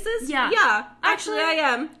being racist? Yeah. Yeah. Actually, I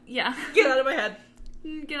am. Yeah. Get out of my head.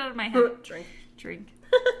 Get out of my head. Drink.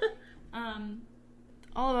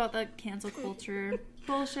 All about the cancel culture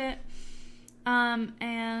bullshit.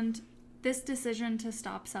 And this decision to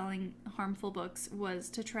stop selling harmful books was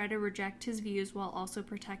to try to reject his views while also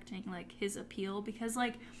protecting, his appeal. Because,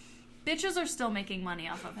 bitches are still making money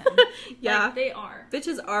off of him. Yeah. They are.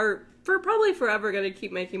 Bitches are probably forever going to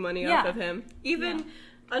keep making money off of him. Even,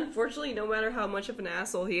 unfortunately, no matter how much of an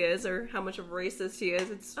asshole he is or how much of a racist he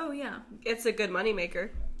is, it's a good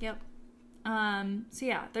moneymaker. Yep.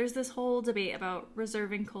 There's this whole debate about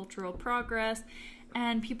reserving cultural progress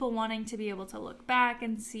and people wanting to be able to look back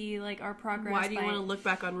and see, our progress. Why do you want to look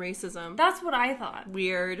back on racism? That's what I thought.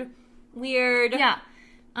 Weird. Yeah.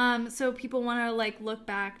 So people want to, look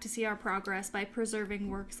back to see our progress by preserving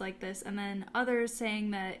works like this, and then others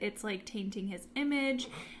saying that it's, tainting his image,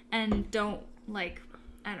 and don't, I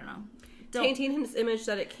don't know. Tainting his image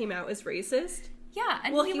that it came out as racist? Yeah.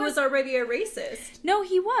 And well, he was already a racist. No,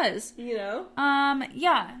 he was. You know?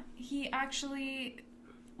 Yeah. He actually...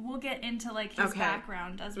 We'll get into, like, his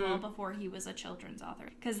background as well before he was a children's author.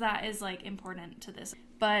 Because that is, like, important to this.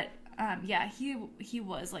 But, yeah, he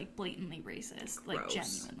was, like, blatantly racist. Like,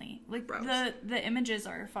 genuinely. Like, the images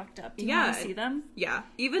are fucked up. Do you want to see them? Yeah.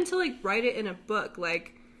 Even to, like, write it in a book,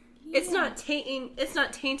 like, it's not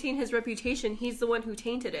tainting his reputation. He's the one who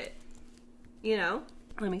tainted it. You know?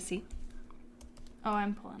 Let me see. Oh,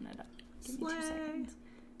 I'm pulling it up. Give me 2 seconds.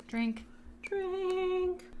 Drink.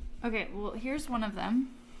 Okay, well, here's one of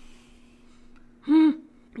them.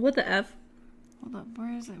 What the F? Hold up,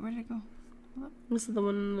 where is it? Where did it go? Hold up. This is the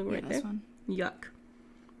one right there? This one. Yuck.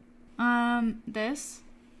 This.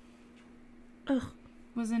 Ugh.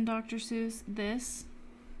 Was in Dr. Seuss. This.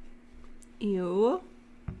 Ew.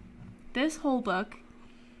 This whole book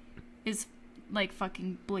is, like,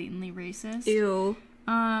 fucking blatantly racist. Ew.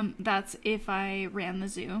 That's If I Ran the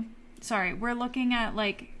Zoo. Sorry, we're looking at,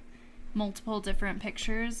 like, multiple different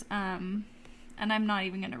pictures, and I'm not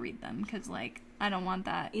even gonna read them, because, like, I don't want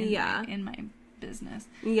that in my business.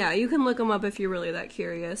 Yeah, you can look them up if you're really that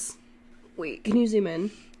curious. Wait, can you zoom in?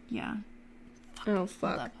 Yeah. Oh,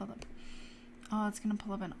 fuck. Hold up. Oh, it's gonna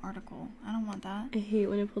pull up an article. I don't want that. I hate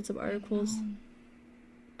when it pulls up articles.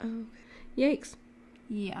 Oh, yikes.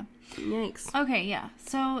 Yeah. Yikes. Okay, yeah.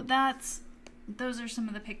 So those are some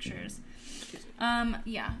of the pictures.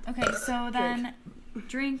 Yeah. Okay, so then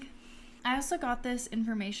drink. I also got this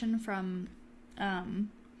information from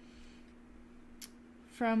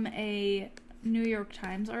a New York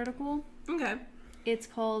Times article. Okay. It's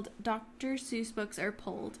called Dr. Seuss Books Are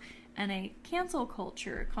Pulled and a Cancel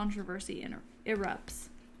Culture Controversy Erupts.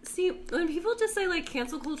 See, when people just say, like,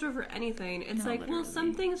 cancel culture for anything, it's like, literally. well,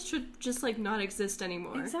 some things should just, like, not exist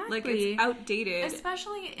anymore. Exactly. Like, it's outdated.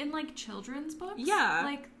 Especially in, like, children's books. Yeah.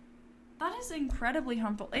 Like, that is incredibly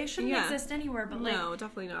harmful. It shouldn't exist anywhere, but, like... No,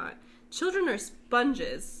 definitely not. Children are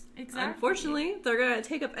sponges. Exactly. Unfortunately, they're gonna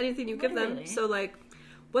take up anything you give them. So, like,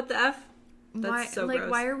 what the F? That's so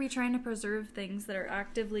gross. Why are we trying to preserve things that are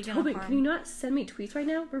actively going to harm? Can you not send me tweets right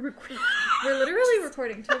now? We're recording. We're literally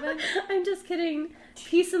recording, Tobin. I'm just kidding.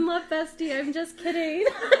 Peace and love, bestie. I'm just kidding.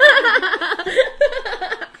 If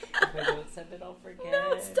I don't send it, I'll forget.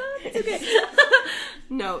 No, stop. It's okay.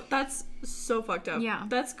 No, that's so fucked up. Yeah.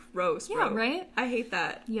 That's gross, bro. Yeah, right? I hate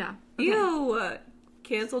that. Yeah. Okay. Ew.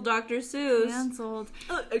 Cancel Dr. Seuss. Canceled.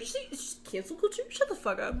 Actually, it's just cancel culture? Shut the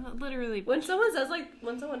fuck up. Literally. When someone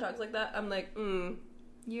talks like that, I'm like,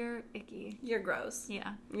 You're icky. you're gross.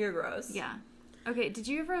 Yeah. You're gross. Yeah. Okay, did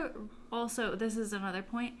you ever... Also, this is another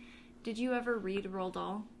point. Did you ever read Roald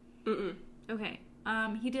Dahl? Mm-mm. Okay.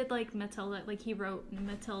 He did, like, Matilda. Like, he wrote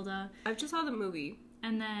Matilda. I've just saw the movie.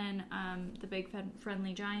 And then, The Big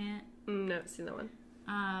Friendly Giant. No, seen that one.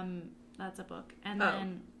 That's a book. And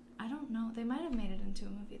then... I don't know. They might have made it into a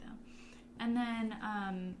movie, though. And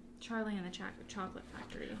then, Charlie and the Chocolate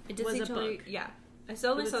Factory was a book. Yeah. I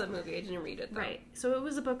still only saw the movie. I didn't read it, though. Right. So it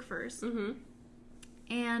was a book first. Mm-hmm.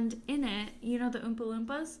 And in it, you know the Oompa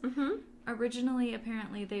Loompas? Mm-hmm. Originally,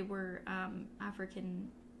 apparently, they were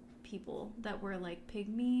African people that were, like,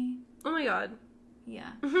 pygmy. Oh, my God.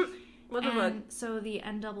 Yeah. Mm-hmm. What the fuck? So the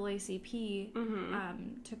NAACP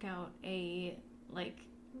took out a, like,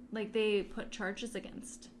 they put charges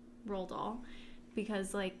against Roald Dahl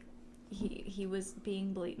because, like, he was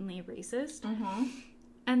being blatantly racist. Mm-hmm.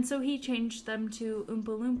 And so he changed them to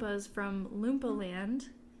Oompa Loompas from Loompa Land.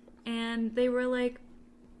 And they were like,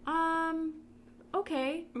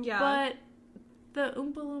 okay. Yeah. But the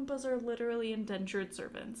Oompa Loompas are literally indentured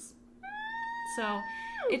servants. So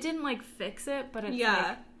it didn't, like, fix it, but it's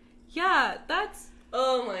like... Yeah, that's...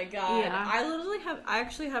 Oh, my God. Yeah. I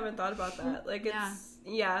actually haven't thought about that. Like, it's...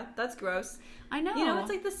 Yeah, that's gross. I know. You know, it's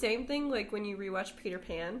like the same thing, like, when you rewatch Peter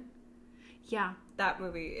Pan. Yeah. That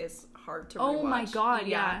movie is hard to rewatch. Oh, my God,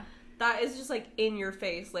 yeah. That is just, like, in your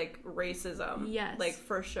face, like, racism. Yes. Like,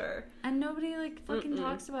 for sure. And nobody, like, fucking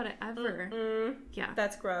talks about it ever. Yeah.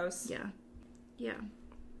 That's gross. Yeah. Yeah.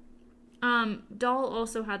 Dahl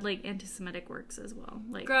also had, like, anti-Semitic works as well.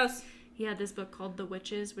 Like, gross. He had this book called The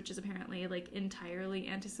Witches, which is apparently, like, entirely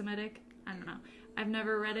anti-Semitic. I don't know. I've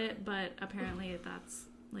never read it, but apparently that's,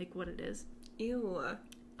 like, what it is. Ew.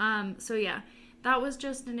 So, yeah. That was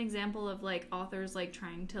just an example of, like, authors, like,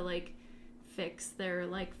 trying to, like, fix their,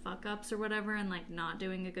 like, fuck-ups or whatever and, like, not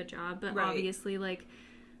doing a good job. But obviously, like,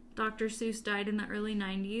 Dr. Seuss died in the early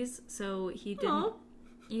 90s, so he didn't... Aww.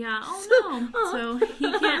 Yeah, oh no. So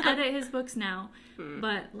he can't edit his books now.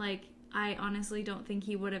 But, like, I honestly don't think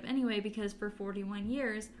he would have anyway, because for 41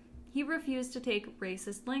 years, he refused to take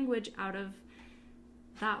racist language out of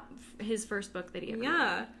his first book that he ever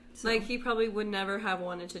Yeah. wrote. So. Like, he probably would never have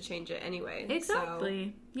wanted to change it anyway.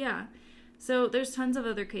 Exactly. So. Yeah. So there's tons of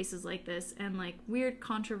other cases like this, and like weird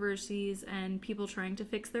controversies and people trying to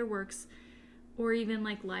fix their works, or even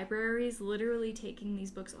like libraries literally taking these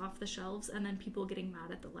books off the shelves and then people getting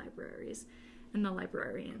mad at the libraries and the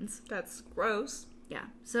librarians. That's gross. Yeah.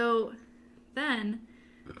 So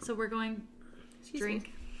we're going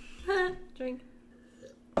drink. Drink.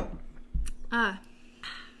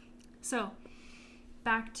 So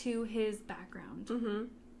back to his background. Mm-hmm.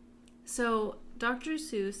 So Dr.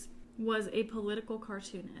 Seuss was a political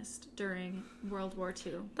cartoonist during World War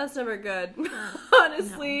II. That's never good.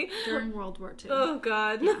 Honestly. No, during World War II. Oh,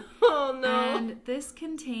 God. Yeah. Oh, no. And this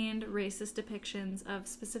contained racist depictions of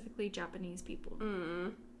specifically Japanese people.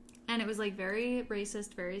 Mm. And it was, like, very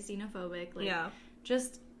racist, very xenophobic. Like, yeah.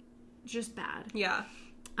 Just bad. Yeah.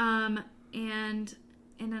 And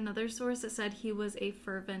in another source, it said he was a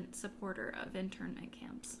fervent supporter of internment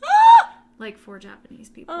camps. Like, for Japanese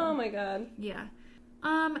people. Oh, my God. Yeah.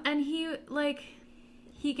 And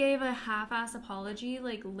he gave a half-ass apology,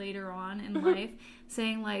 like, later on in life,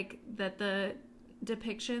 saying, like, that the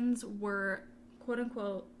depictions were,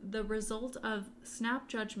 quote-unquote, the result of snap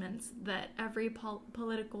judgments that every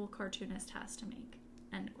political cartoonist has to make,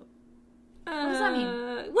 end quote. What does that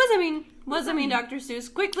mean? What does that mean, Dr.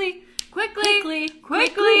 Seuss? Quickly.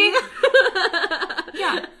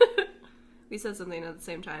 Yeah. We said something at the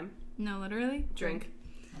same time. No, literally. Drink.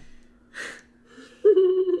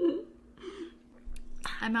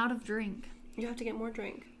 I'm out of drink. You have to get more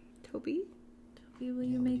drink. Toby? Toby, will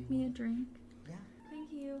you make me a drink? Yeah.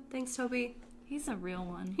 Thank you. Thanks, Toby. He's a real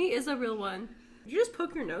one. He is a real one. Did you just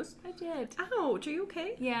poke your nose? I did. Ouch, are you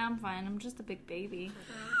okay? Yeah, I'm fine. I'm just a big baby.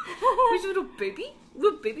 Who's a little baby?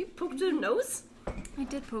 Little baby poked her nose? I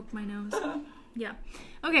did poke my nose. Yeah.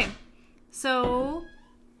 Okay. So,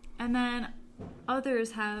 and then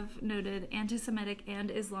others have noted anti-Semitic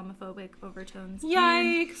and Islamophobic overtones.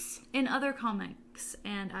 Yikes. In other comics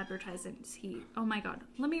and advertisements. Oh my god.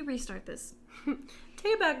 Let me restart this.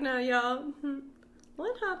 Take it back now, y'all.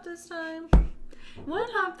 One hop this time. One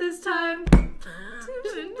hop this time.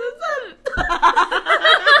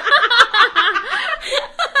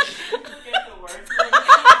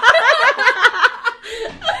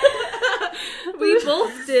 We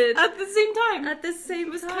both did. At the same time. At the same time.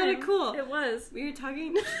 It was kind of cool. It was. We were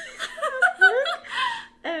talking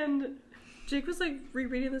and Jake was like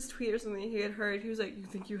rereading this tweet or something he had heard. He was like, "You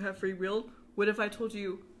think you have free will? What if I told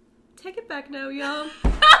you, take it back now, y'all? One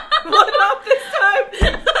hop this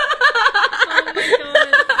time." Oh my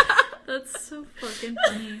god. That's so fucking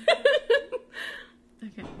funny.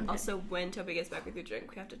 Okay. Also, when Toby gets back with your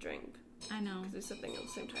drink, we have to drink. I know. Because there's something at the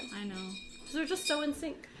same time. I know. Because we're just so in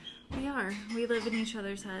sync. We are. We live in each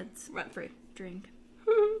other's heads. Rent free. Drink.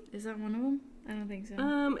 Is that one of them? I don't think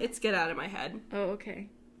so. It's get out of my head. Oh, okay.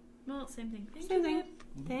 Well, same thing. Same thing.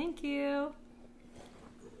 Thank you.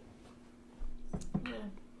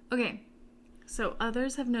 Okay. So,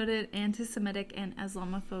 others have noted anti-Semitic and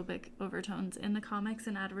Islamophobic overtones in the comics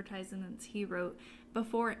and advertisements he wrote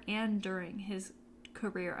before and during his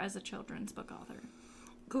career as a children's book author.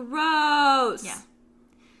 Gross! Yeah.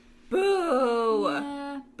 Boo!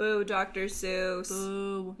 Yeah. Boo, Dr. Seuss.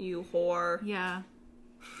 Boo. You whore. Yeah.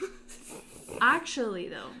 Actually,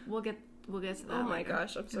 though, we'll get to that Oh my later.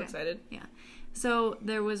 gosh, I'm so excited. Yeah. So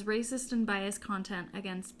there was racist and biased content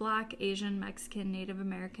against Black, Asian, Mexican, Native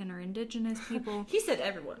American, or Indigenous people. He said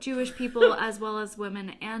everyone. Jewish people, as well as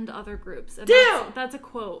women and other groups. And Damn! That's a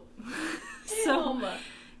quote. So,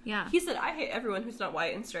 yeah. He said, I hate everyone who's not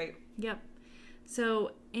white and straight. Yep.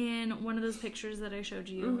 So in one of those pictures that I showed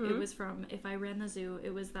you, it was from If I Ran the Zoo.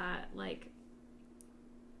 It was that, like,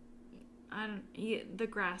 the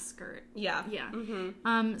grass skirt. Yeah. Yeah.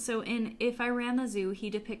 Mm-hmm. So in If I Ran the Zoo, he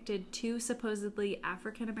depicted two supposedly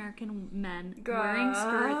African-American men wearing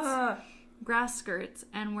grass skirts,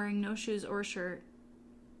 and wearing no shoes or shirt.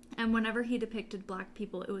 And whenever he depicted Black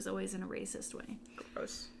people, it was always in a racist way.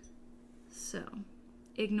 Gross. So,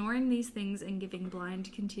 ignoring these things and giving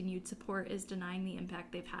blind continued support is denying the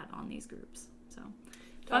impact they've had on these groups. So,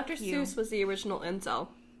 Dr. Seuss was the original incel.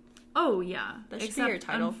 Oh, yeah. That should be your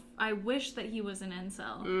title. I wish that he was an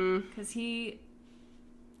incel. Because he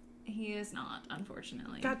is not,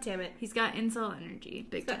 unfortunately. God damn it. He's got incel energy.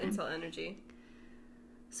 Big time. He's got incel energy.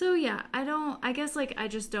 So, yeah. I guess, like, I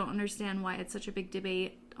just don't understand why it's such a big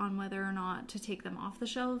debate on whether or not to take them off the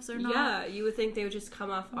shelves or not. Yeah, you would think they would just come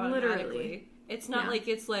off automatically. Literally. It's not like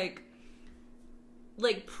it's like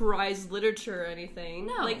prize literature or anything.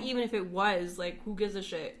 No. Like, even if it was, like, who gives a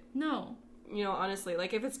shit? No. You know, honestly.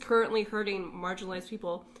 Like, if it's currently hurting marginalized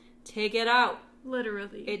people, take it out.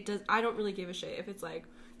 literally. It does. I don't really give a shit if it's like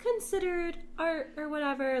considered art or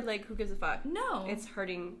whatever. Like, who gives a fuck? No. It's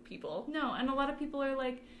hurting people. No, and a lot of people are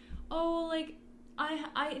like, oh, like,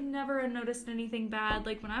 I never noticed anything bad.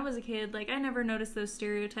 Like, when I was a kid, like, I never noticed those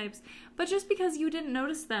stereotypes. But just because you didn't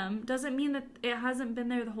notice them doesn't mean that it hasn't been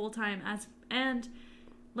there the whole time. And,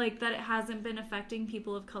 like, that it hasn't been affecting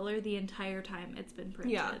people of color the entire time it's been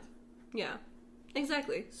printed. Yeah.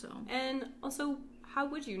 Exactly. So. And also, how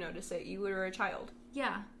would you notice it? You were a child.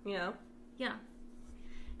 Yeah. You know? Yeah.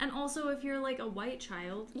 And also, if you're, like, a white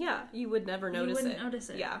child... Yeah, you would never notice it. You wouldn't notice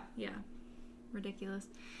it. Yeah. Yeah. Ridiculous.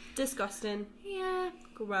 Disgusting. Yeah.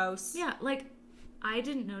 Gross. Yeah, like, I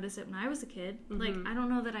didn't notice it when I was a kid. Mm-hmm. Like, I don't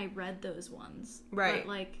know that I read those ones. Right. But,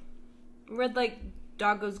 like... Read, like,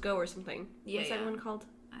 Doggos Go or something. Yeah, What's that one called?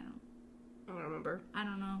 I don't remember.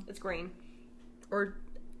 don't know. It's green. Or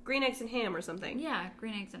green eggs and ham or something. Yeah,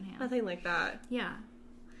 green eggs and ham. Nothing like that. Yeah.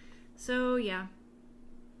 So, yeah.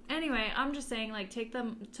 Anyway, I'm just saying, like, take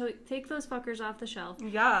those fuckers off the shelf.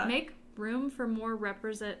 Yeah. Make room for more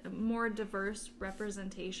diverse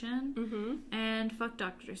representation. Mm-hmm. And fuck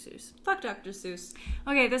Dr. Seuss. Fuck Dr. Seuss.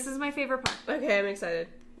 Okay, this is my favorite part. Okay, I'm excited.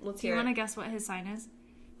 Let's Do hear you it. want to guess what his sign is?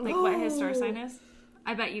 Like, what his star sign is?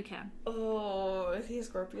 I bet you can. Oh, is he a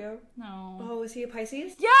Scorpio? No. Oh, is he a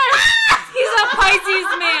Pisces? Yes! He's a Pisces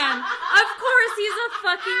man! Of course he's a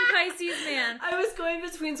fucking Pisces man! I was going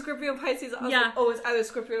between Scorpio and Pisces. I was Yeah. like, oh, it's either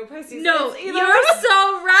Scorpio or Pisces. No, It's you're either.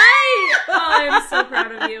 so right! Oh, I'm so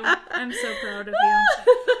proud of you. I'm so proud of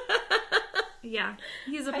you. Yeah,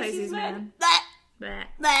 he's a Pisces man. Bleh.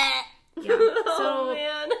 Yeah. Oh, So,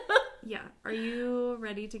 man. yeah. Are you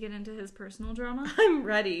ready to get into his personal drama? I'm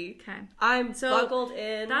ready. Okay. I'm So, buckled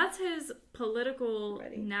in. That's his political,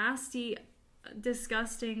 Ready. nasty,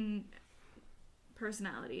 disgusting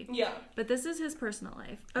personality. Yeah. But this is his personal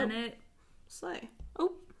life. Oh. And it Slay.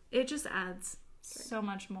 Oh. it just adds so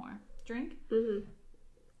much more. Drink? Mm-hmm.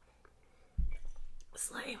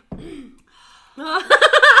 Slay.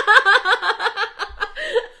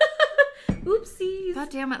 Oopsies. God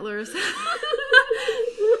damn it, Lurs.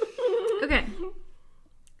 Okay.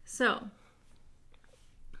 So,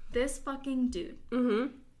 this fucking dude Mm-hmm.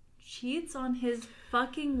 cheats on his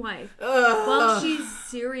fucking wife Ugh. while she's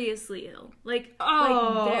seriously ill. Like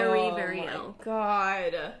very, very ill.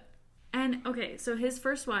 God. And, okay, so his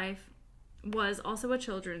first wife was also a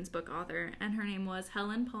children's book author, and her name was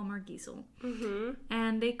Helen Palmer Giesel. Mm-hmm.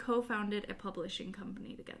 And they co-founded a publishing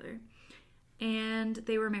company together. And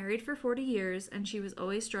they were married for 40 years, and she was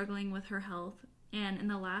always struggling with her health. And in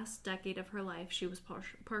the last decade of her life, she was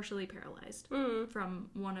partially paralyzed from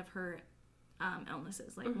one of her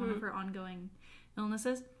illnesses, like one of her ongoing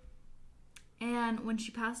illnesses. And when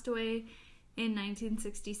she passed away in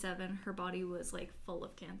 1967, her body was, like, full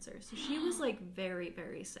of cancer. So she was, like, very,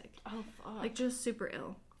 very sick. Oh, fuck. Like, just super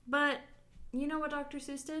ill. But you know what Dr.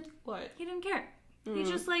 Seuss did? What? He didn't care. He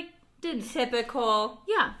just, like, didn't. Typical.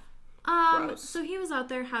 Yeah. Gross. So he was out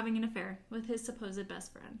there having an affair with his supposed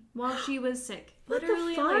best friend while she was sick. What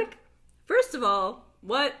Literally, the fuck? like, First of all,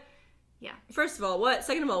 what? yeah. First of all, what?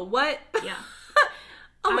 Second of all, what? Yeah.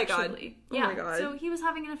 Oh my Actually. god. Yeah. Oh my god. So he was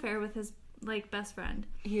having an affair with his, like, best friend.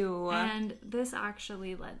 You. And this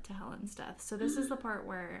actually led to Helen's death. So this is the part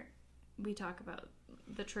where we talk about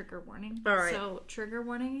the trigger warning. All right. So trigger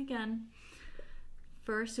warning again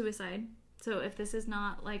for suicide. So if this is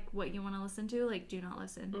not, like, what you want to listen to, like, do not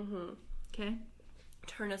listen. Mm-hmm. Okay?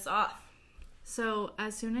 Turn us off. So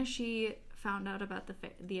as soon as she found out about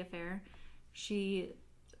the affair, she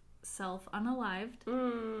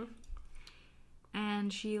self-unalived.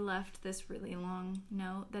 And she left this really long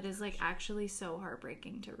note that is, like, actually so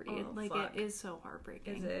heartbreaking to read. Oh, like, fuck. it is so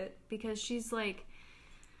heartbreaking. Is it? Because she's, like,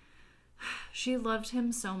 she loved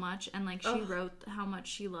him so much, and, like, she wrote how much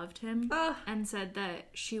she loved him Ugh. and said that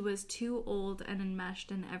she was too old and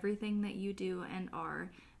enmeshed in everything that you do and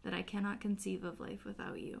are, that I cannot conceive of life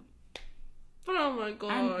without you. Oh my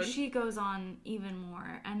god. And she goes on even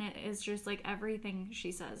more, and it is just, like, everything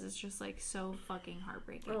she says is just, like, so fucking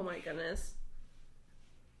heartbreaking. Oh my goodness.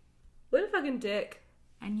 What a fucking dick.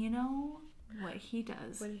 And you know what he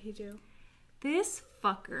does? What did he do? This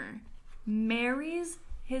fucker marries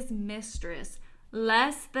his mistress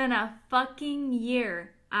less than a fucking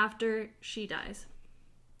year after she dies.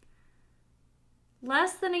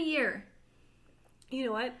 Less than a year. You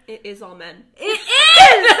know what? It is all men. It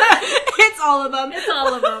is! It's all of them. It's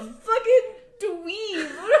all of them. Fucking dweeb.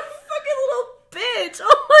 What a fucking little bitch.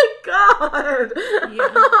 Oh my god.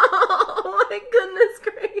 Yeah. Oh my goodness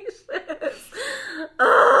gracious.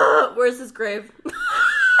 Where's his grave?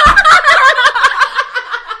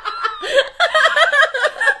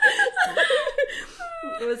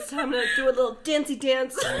 It was time to do a little dinner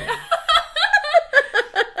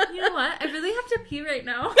pee right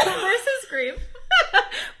now. Where's his grave?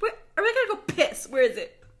 Wait, are we gonna go piss? Where is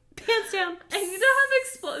it? Pants down. I need to have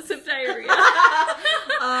explosive diarrhea.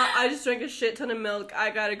 I just drank a shit ton of milk.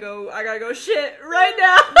 I gotta go shit right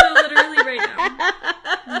now. No, literally right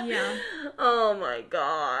now. Yeah. Oh my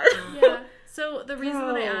god. Yeah. So the reason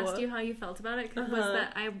that I Bro. asked you how you felt about it was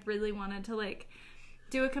that I really wanted to like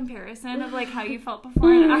do a comparison of like how you felt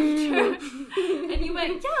before and after. And you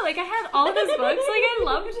went, yeah, like I had all of his books, like I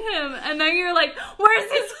loved him. And then you're like,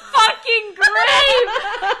 where's his fucking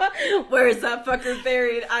grave? Where's that fucker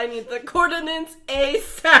buried? I need the coordinates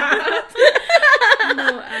ASAP.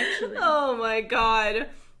 No, actually. Oh my god.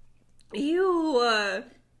 You,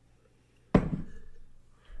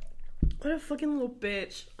 what a fucking little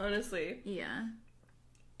bitch, honestly. Yeah.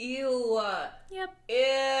 Ew. Yep.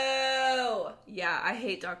 Ew. Yeah, I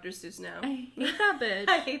hate Dr. Seuss now. I hate that bitch.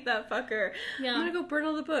 I hate that fucker. Yeah. I'm gonna go burn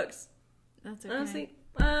all the books. That's okay. Honestly,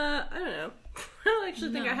 I don't know. I don't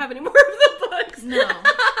actually think No. I have any more of the books. No.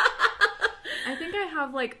 I think I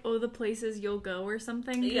have like Oh the Places You'll Go or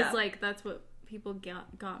something. Because Yeah. like that's what people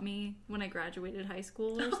got me when I graduated high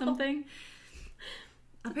school or something.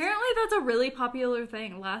 Apparently that's a really popular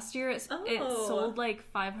thing. Last year it sold like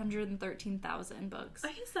 513,000 books.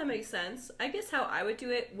 I guess that makes sense. I guess how I would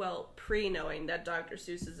do it, well, pre-knowing that Dr.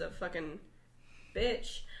 Seuss is a fucking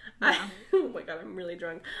bitch. Yeah. Oh my god, I'm really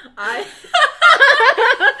drunk. I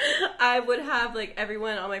would have like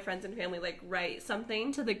everyone, all my friends and family, like write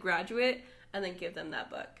something to the graduate and then give them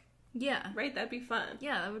that book. Yeah. Right? That'd be fun.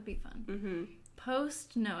 Yeah, that would be fun. Mm-hmm.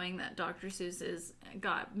 Post knowing that Dr. Seuss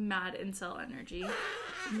got mad incel energy.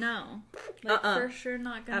 No. Like for sure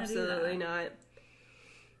not gonna do that. Absolutely not.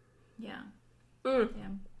 Yeah. Mm.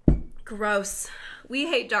 Yeah. Gross. We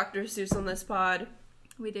hate Dr. Seuss on this pod.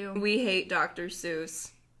 We do. We hate Dr.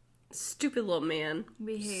 Seuss. Stupid little man.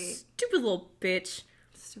 We hate Stupid little bitch.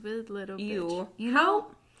 stupid little Ew. bitch. You know?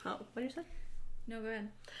 Oh, what did you say? No, go ahead.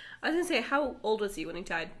 I was gonna say, how old was he when he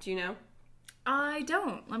died? Do you know? I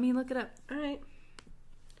don't. Let me look it up. Alright.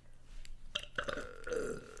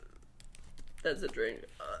 That's a drink.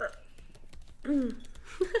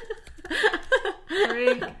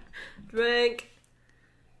 Drink. Drink.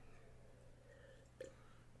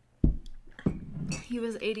 He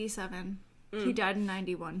was 87. He died in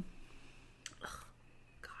 91.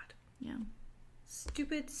 God. Yeah.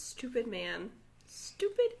 Stupid man.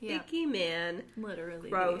 Stupid, Yeah. icky man. Literally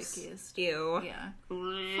Gross. the ickiest. Ew. Yeah.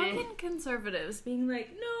 Mm. Fucking conservatives being like,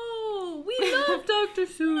 no, we love Dr.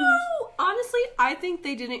 Seuss. No, honestly, I think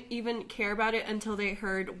they didn't even care about it until they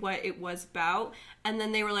heard what it was about, and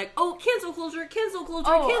then they were like, "Oh, cancel culture, cancel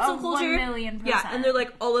culture, Oh, cancel culture." 1,000,000%. Yeah, and they're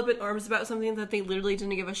like all up in arms about something that they literally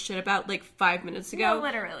didn't give a shit about like 5 minutes ago. No,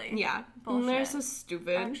 literally. Yeah, Bullshit. and they're so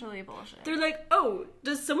stupid. Actually bullshit. They're like, "Oh,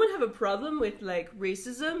 does someone have a problem with like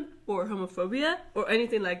racism or homophobia or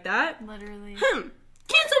anything like that?" Literally.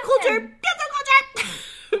 Cancel culture, cancel culture.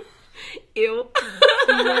 Ew.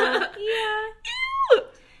 Yeah. Ew.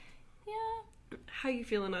 Yeah. How you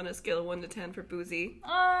feeling on a scale of 1 to 10 for boozy?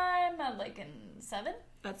 I'm at like a 7.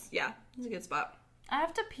 That's a good spot. I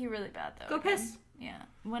have to pee really bad though. Go again. piss. Yeah.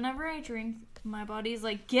 Whenever I drink, my body's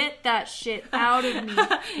like, get that shit out of me.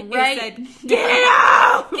 It Right. said, get it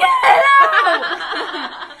out! Get it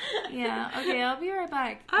out! Yeah. Okay, I'll be right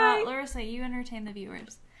back. Alright. Larissa, you entertain the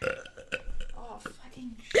viewers. Oh,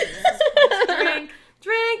 fucking Drink.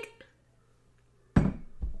 Drink.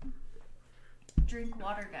 Drink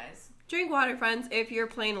water, guys. Drink water, friends, if you're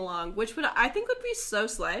playing along, which I think would be so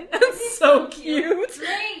slay. And so cute.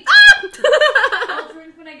 Drink! Ah! I'll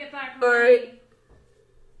drink when I get back. Alright.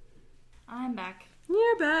 I'm back.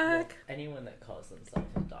 You're back. Anyone that calls themselves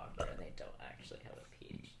a doctor and they don't actually have a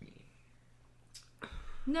PhD.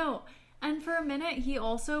 No, and for a minute, he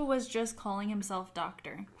also was just calling himself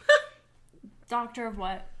doctor. Doctor of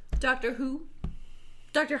what? Doctor who?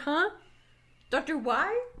 Doctor huh? Doctor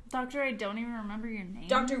why? Doctor, I don't even remember your name.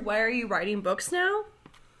 Doctor, why are you writing books now?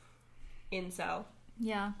 Incel.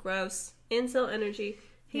 Yeah. Gross. Incel energy.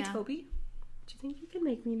 Hey, Yeah. Toby, do you think you can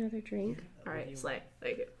make me another drink? Alright, slay.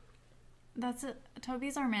 Thank you. That's it.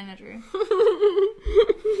 Toby's our manager.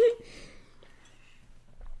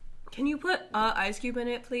 Can you put ice cube in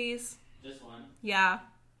it, please? Just one. Yeah.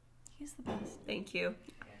 He's the best. Thank you.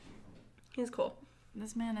 He's cool.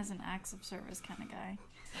 This man is an acts of service kind of guy.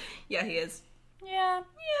 Yeah, he is. Yeah.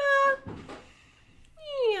 Yeah.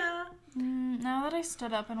 Yeah. Now that I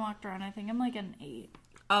stood up and walked around, I think I'm like an 8.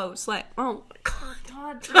 Oh, slay. Oh my God.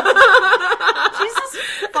 god. Jesus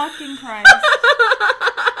fucking Christ.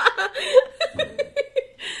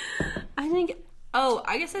 I think. Oh,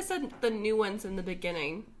 I guess I said the new ones in the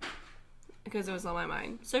beginning because it was on my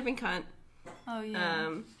mind. Surfing cunt. Oh, yeah.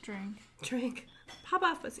 Um, Drink. Drink. Pop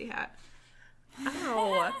off, pussy hat.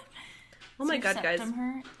 Ow. Oh my god, guys.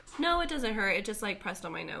 Hurt? No, it doesn't hurt. It just, like, pressed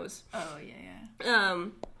on my nose. Oh, yeah.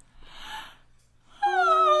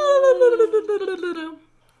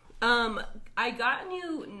 I got a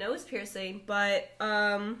new nose piercing, but,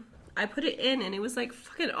 I put it in and it was, like,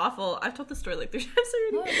 fucking awful. I've told the story, like, 3 times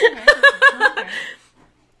already. Oh, okay.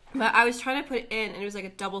 But I was trying to put it in, and it was like a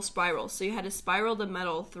double spiral. So you had to spiral the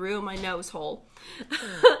metal through my nose hole.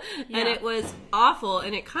 And it was awful,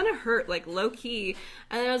 and it kind of hurt, like, low-key.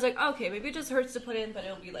 And then I was like, okay, maybe it just hurts to put in, but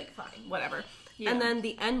it'll be, like, fine, whatever. Yeah. And then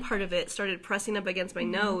the end part of it started pressing up against my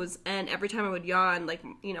nose, and every time I would yawn, like,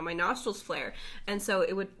 you know, my nostrils flare. And so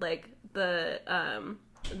it would, like, the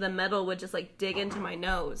metal would just, like, dig into my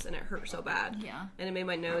nose, and it hurt so bad. Yeah. And it made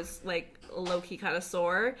my nose, like, low-key kind of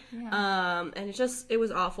sore. Yeah. And it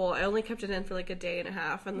was awful. I only kept it in for, like, a day and a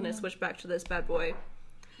half, and then I switched back to this bad boy.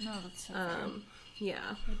 No, that's so fair.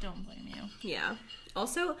 Yeah. I don't blame you. Yeah.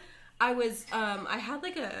 Also, I was, I had,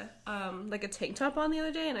 like a tank top on the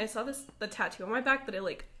other day, and I saw the tattoo on my back that I,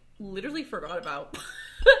 like, literally forgot about.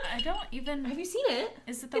 I don't even... Have you seen it?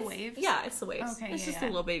 Is it the waves? Yeah, it's the waves. Okay, it's just a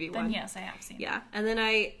little baby one. Then yes, I have seen it. Yeah, and then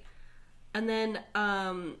I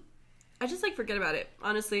just, like, forget about it,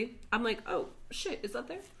 honestly. I'm like, oh, shit, is that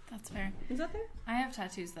there? That's fair. Is that there? I have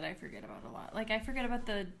tattoos that I forget about a lot. Like, I forget about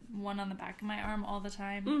the one on the back of my arm all the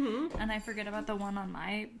time. Mm-hmm. And I forget about the one on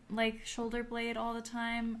my, like, shoulder blade all the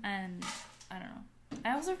time. And I don't know.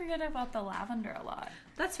 I also forget about the lavender a lot.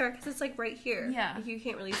 That's fair, because it's, like, right here. Yeah. Like, you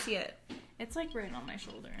can't really see it. It's, like, right on my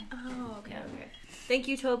shoulder. Oh, okay, Yeah. okay. Thank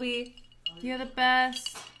you, Toby. You're the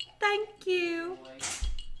best. Thank you.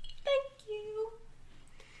 Thank you.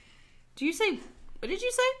 Do you say... What did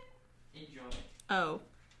you say? Enjoy. Oh.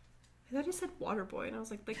 I thought you said Waterboy, and I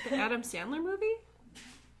was like the Adam Sandler movie?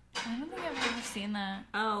 I don't think I've ever seen that.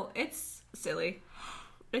 Oh, it's silly.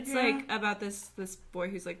 It's, like, about this boy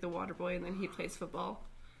who's, like, the water boy, and then he plays football.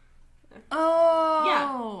 Oh!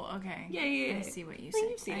 Yeah. Okay. Yeah. I see what you I think say.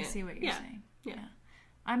 you've seen I it. see what you're saying. Yeah.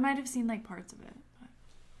 I might have seen, like, parts of it. But...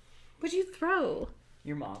 What'd you throw?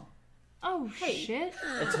 Your mom. Oh, Hey. shit.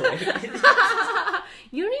 That's right.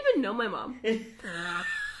 You don't even know my mom.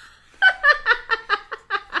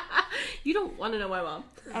 You don't want to know my mom.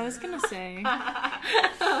 I was gonna say.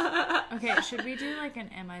 Okay, should we do, like, an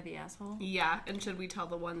Am I the Asshole? Yeah, and should we tell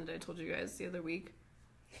the one that I told you guys the other week?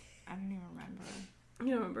 I don't even remember. You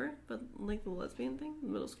don't remember? But, like, the lesbian thing? The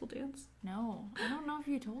middle school dance? No, I don't know if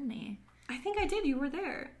you told me. I think I did. You were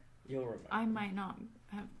there. You'll remember. I might not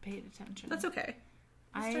have paid attention. That's okay.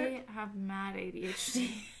 I have mad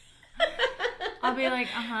ADHD. I'll be like,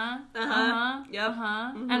 yep,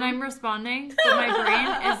 Mm-hmm. and I'm responding, but my brain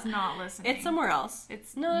is not listening. It's somewhere else.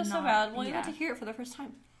 It's No, that's so not- bad. Well, you yeah. got to hear it for the first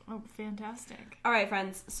time. Oh, fantastic. All right,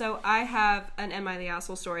 friends. So I have an Am I the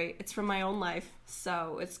Asshole story. It's from my own life,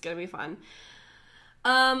 so it's gonna be fun.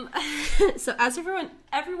 So as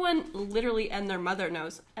everyone literally and their mother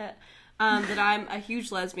knows that I'm a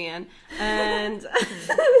huge lesbian, and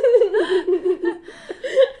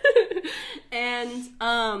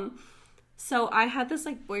so I had this,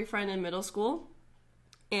 like, boyfriend in middle school,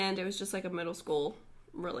 and it was just, like, a middle school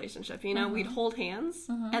relationship, you know? We'd hold hands,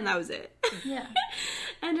 and that was it. Yeah.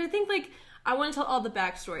 And I think, like, I want to tell all the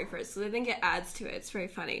backstory first, because I think it adds to it. It's very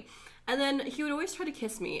funny. And then he would always try to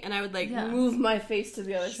kiss me, and I would, like, move my face to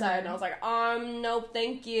the other side, and I was like, nope,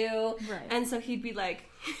 thank you. Right. And so he'd be like,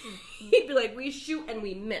 we shoot and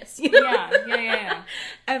we miss, you know? Yeah.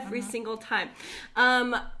 Every single time.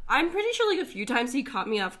 I'm pretty sure, like, a few times he caught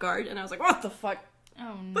me off guard, and I was like, what the fuck?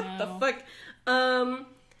 Oh, no. What the fuck?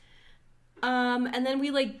 And then we,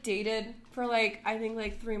 like, dated for, like, I think,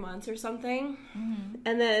 like, 3 months or something. Mm-hmm.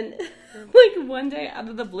 And then, like, one day out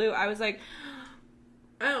of the blue, I was like,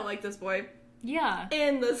 I don't like this boy. Yeah.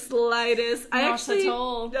 In the slightest. Not at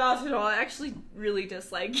all. Not at all. I actually really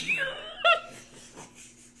dislike you.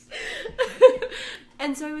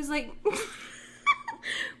 And so I was like,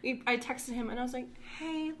 I texted him and I was like,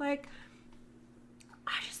 hey, like,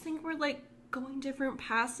 I just think we're, like, going different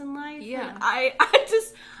paths in life. Yeah. And I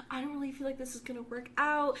don't really feel like this is gonna work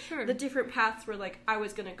out. Sure. The different paths were, like, I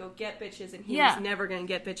was gonna go get bitches and he Yeah. was never gonna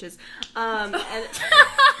get bitches. And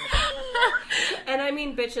and I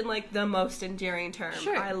mean bitch in, like, the most endearing term.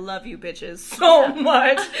 Sure. I love you bitches so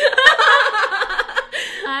much.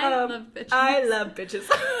 I love bitches. I love bitches.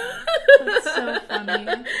 That's so funny.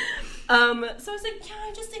 So I was like, yeah,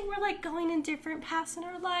 I just think we're, like, going in different paths in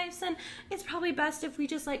our lives, and it's probably best if we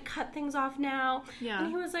just, like, cut things off now. Yeah. And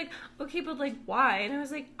he was like, okay, but, like, why? And I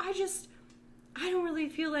was like, I don't really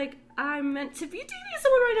feel like I'm meant to be dating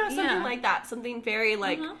someone right now. Something like that. Something very,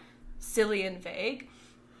 like, silly and vague.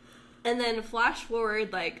 And then flash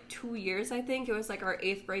forward, like, 2 years, I think. It was, like, our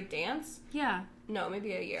 8th grade dance. Yeah. No,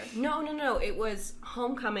 maybe a year. No. It was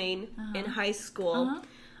homecoming in high school.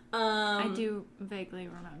 I do vaguely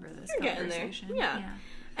remember this conversation. Getting there. Yeah.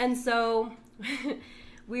 And so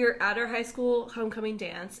we were at our high school homecoming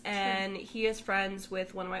dance, and he is friends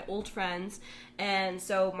with one of my old friends. And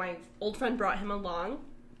so my old friend brought him along.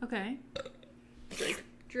 Okay.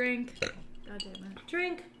 Drink. God damn it.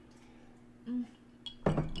 Drink.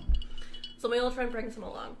 So my old friend brings him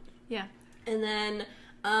along. Yeah. And then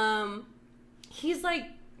he's like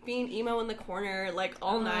being emo in the corner like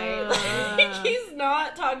all night. Like, he's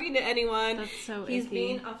not talking to anyone. That's so He's icky.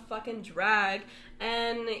 being a fucking drag.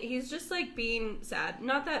 And he's just like being sad.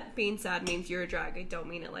 Not that being sad means you're a drag. I don't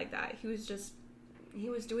mean it like that. He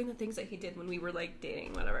was doing the things that he did when we were like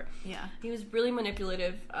dating, whatever. Yeah. He was really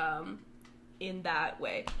manipulative in that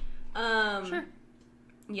way. Sure.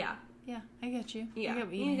 Yeah. Yeah, I get you. Yeah, I get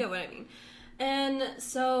what you get what I mean. And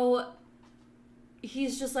so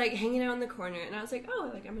he's just like hanging out in the corner, and I was like, oh,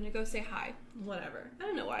 like I'm gonna go say hi, whatever. I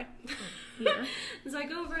don't know why. Yeah. So I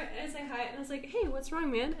go over and I say hi, and I was like, hey, what's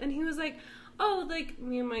wrong, man? And he was like, oh, like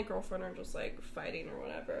me and my girlfriend are just like fighting or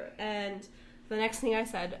whatever. And the next thing I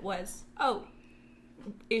said was, oh,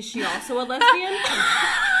 is she also a lesbian?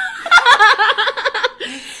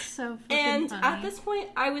 So fucking And funny. at this point,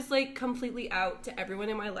 I was like completely out to everyone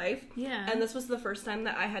in my life. Yeah. And this was the first time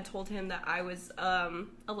that I had told him that I was a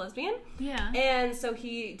lesbian. Yeah. And so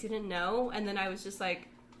he didn't know. And then I was just like,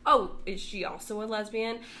 oh, is she also a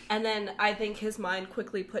lesbian? And then I think his mind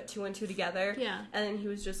quickly put 2 and 2 together. Yeah. And then he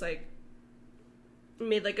was just like,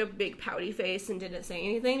 made like a big pouty face and didn't say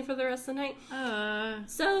anything for the rest of the night.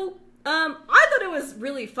 So I thought it was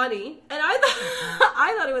really funny, and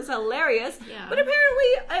I thought it was hilarious. Yeah. But apparently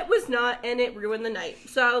it was not, and it ruined the night.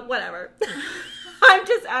 So whatever. I'm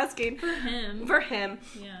just asking For him.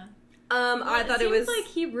 Yeah. Well, I thought it was like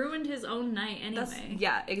he ruined his own night anyway.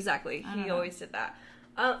 yeah, exactly. I don't He know. always did that.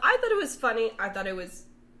 I thought it was funny. I thought it was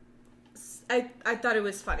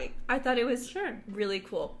funny. I thought it was Sure. really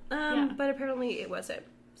cool. Yeah. But apparently it wasn't.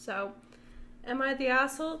 So, am I the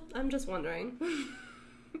asshole? I'm just wondering.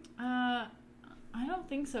 I don't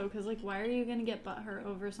think so, because, like, why are you gonna get butthurt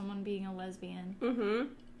over someone being a lesbian? Mm-hmm.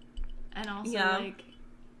 And also, Yeah. like,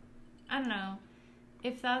 I don't know.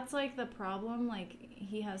 If that's, like, the problem, like,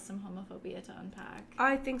 he has some homophobia to unpack.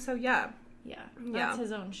 I think so, yeah. Yeah. Yeah. That's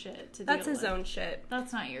his own shit to deal That's his with. own shit.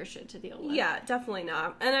 That's not your shit to deal with. Yeah, definitely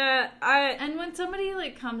not. And And when somebody,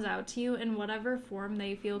 like, comes out to you in whatever form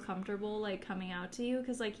they feel comfortable, like, coming out to you,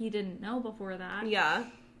 because, like, he didn't know before that. yeah.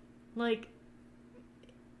 Like,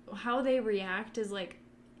 how they react is, like,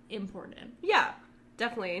 important. Yeah,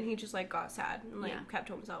 definitely. And he just, like, got sad and, like, Yeah. kept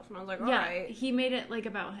to himself. And I was like, Yeah, alright. he made it, like,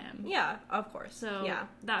 about him. Yeah, of course. So, yeah.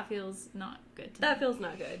 that feels not good to That me. feels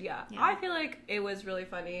not good, yeah. Yeah. I feel like it was really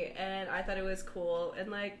funny, and I thought it was cool,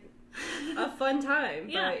 and, like, a fun time.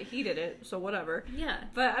 Yeah. But he didn't, so whatever. Yeah.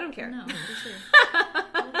 But I don't care. No, for sure.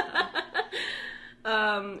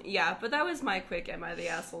 Yeah, but that was my quick Am I the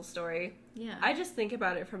Asshole story. Yeah. I just think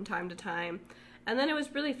about it from time to time. And then it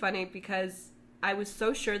was really funny because I was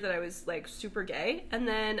so sure that I was, like, super gay. And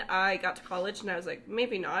then I got to college and I was like,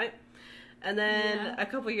 maybe not. And then Yeah. a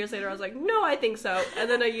couple years later I was like, no, I think so. And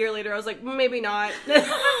then a year later I was like, maybe not.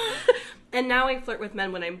 And now I flirt with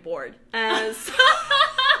men when I'm bored. As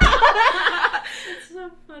It's so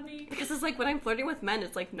funny. because it's like when I'm flirting with men,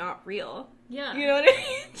 it's like not real. Yeah. You know what I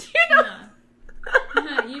mean? You know?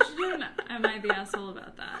 Yeah. You should do an Am I the Asshole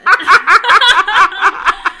about that.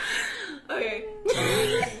 Okay.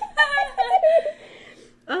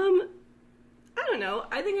 I don't know.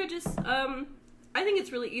 I think I think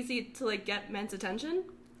it's really easy to, like, get men's attention.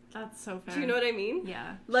 That's so fair. Do you know what I mean?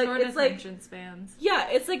 Yeah. Like, Short it's like- attention spans. Yeah,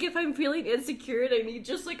 it's like if I'm feeling insecure and I need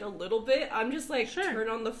just, like, a little bit, I'm just, like, Sure. turn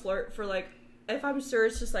on the flirt for, like, if I'm sure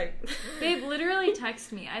it's just, like... Babe, literally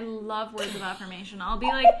text me. I love words of affirmation. I'll be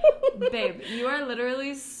like, babe, you are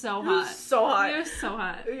literally so You're hot. so hot. You're so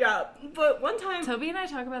hot. Yeah, but one time... Toby and I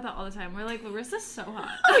talk about that all the time. We're like, Larissa's so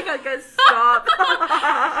hot. Oh my god, guys, stop.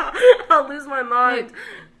 I'll lose my mind. Babe.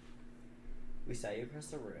 We saw you across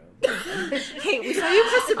the room. Hey, we saw you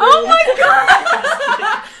across the room. Oh my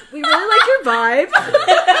god! We really like your vibe.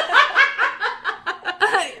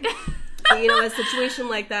 You know, a situation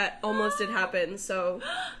like that almost did happen, so...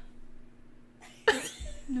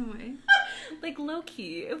 No way. Like,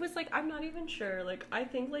 low-key. It was like, I'm not even sure. Like, I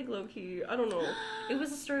think, like, low-key. I don't know. It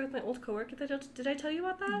was a story with my old coworker. Did I tell you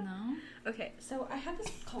about that? No. Okay, so I had this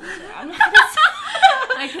coworker. I'm not gonna say...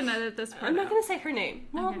 I can edit this part I'm not out. gonna say her name.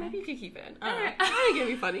 Well, Okay. maybe you could keep it. I don't know. Alright. I think it'd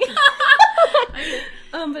be funny.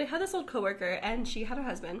 But I had this old coworker, and she had a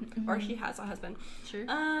husband, or she has a husband. Sure.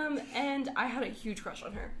 And I had a huge crush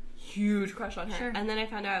on her. Sure. And then I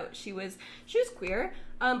found out she was queer,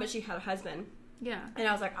 but she had a husband. Yeah. And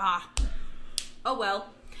I was like, oh well.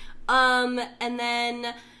 And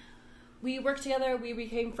then we worked together, we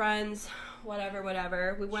became friends,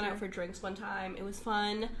 whatever. We went out for drinks one time. It was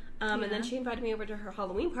fun. And then she invited me over to her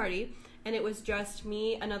Halloween party, and it was just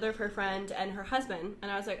me, another of her friend, and her husband.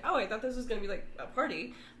 And I was like, oh, I thought this was going to be like a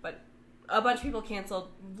party, but a bunch of people canceled,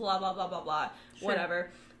 blah, blah, blah, blah, blah,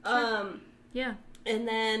 whatever. Yeah. And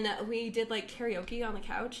then we did like karaoke on the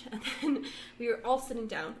couch, and then we were all sitting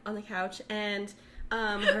down on the couch, and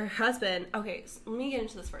her husband, okay, so let me get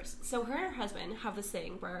into this first. So her and her husband have this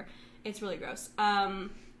thing where it's really gross.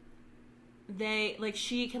 They, like,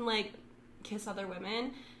 she can like kiss other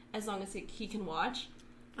women as long as he can watch.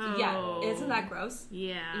 Oh. Yeah, isn't that gross?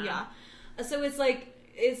 Yeah. Yeah. So it's like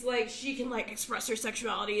she can like express her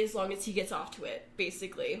sexuality as long as he gets off to it,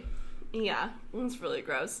 basically. Yeah, it's really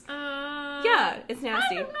gross. Yeah, it's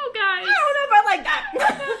nasty. I don't know, guys. I don't know if I like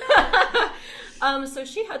that. So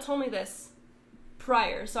she had told me this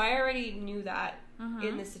prior, so I already knew that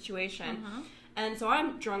in this situation. And so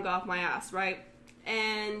I'm drunk off my ass, right?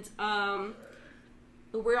 And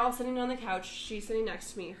we're all sitting on the couch. She's sitting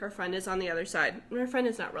next to me. Her friend is on the other side. Her friend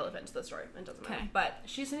is not relevant to the story. It doesn't matter. But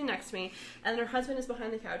she's sitting next to me, and her husband is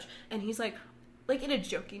behind the couch, and he's like in a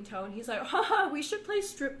joking tone, he's like, haha, we should play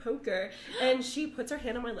strip poker. And she puts her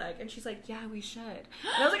hand on my leg, and she's like, yeah, we should. And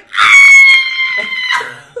I was like,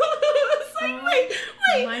 it's like, wait,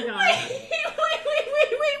 oh my God.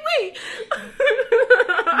 wait.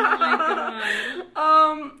 Oh my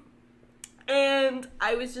God. And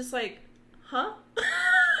I was just like, huh?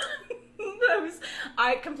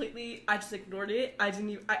 I just ignored it. I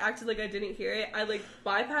acted like I didn't hear it. I like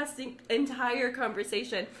bypassed the entire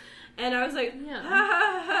conversation. And I was like, ha,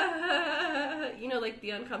 ha, ha, ha, you know, like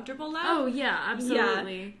the uncomfortable laugh. Oh yeah,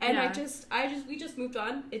 absolutely. Yeah. And we just moved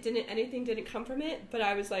on. Anything didn't come from it. But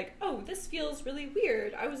I was like, oh, this feels really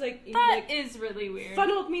weird. I was like, that is really weird.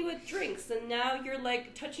 Funneled me with drinks, and now you're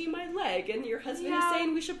like touching my leg, and your husband is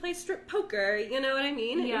saying we should play strip poker. You know what I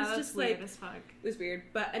mean? Yeah, it was that's just weird like as fuck. It was weird.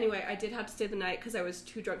 But anyway, I did have to stay the night because I was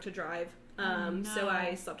too drunk to drive. No. So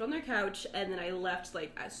I slept on their couch, and then I left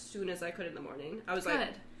like as soon as I could in the morning. I was Good.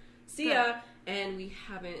 like, see ya. And we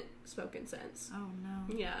haven't spoken since. Oh no.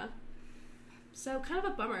 Yeah. So kind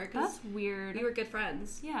of a bummer because that's weird. we were good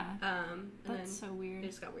friends. Yeah. And that's so weird. It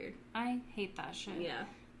just got weird. I hate that shit. Yeah.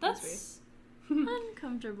 That's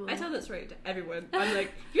uncomfortable. I tell this story to everyone. I'm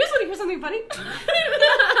like, you guys want to hear something funny?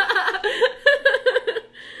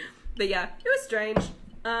 But yeah, it was strange.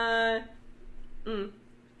 I don't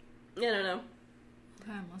know.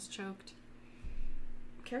 I almost choked.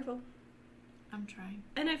 Careful. I'm trying.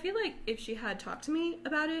 And I feel like if she had talked to me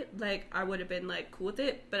about it, like, I would have been, like, cool with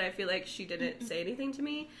it. But I feel like she didn't say anything to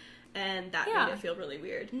me. And that made it feel really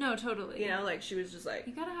weird. No, totally. You know, like, she was just like...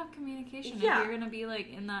 You gotta have communication if Yeah. you're gonna be,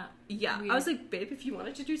 like, in that weird... I was like, babe, if you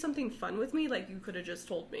wanted to do something fun with me, like, you could have just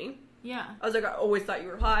told me. Yeah. I was like, I always thought you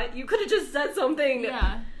were hot. You could have just said something.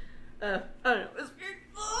 Yeah. I don't know. It was weird.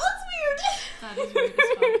 Oh, that's weird. That is weird as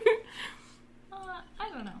fuck. I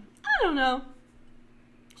don't know.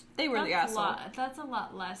 They were the asshole. That's a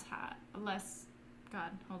lot less hot.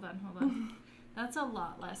 God, hold on. That's a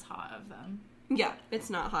lot less hot of them. Yeah, it's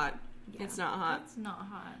not hot. Yeah, it's not hot. It's not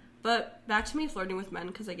hot. But back to me flirting with men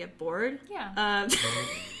because I get bored. Yeah.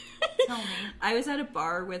 Tell me. I was at a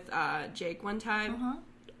bar with Jake one time.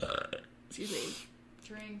 Excuse me.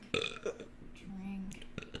 Drink.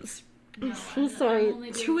 No, I'm sorry. I'm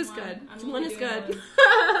only doing 2 is one. good. I'm 1 only is doing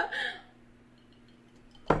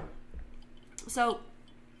good. So,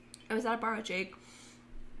 I was at a bar with Jake,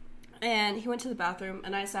 and he went to the bathroom,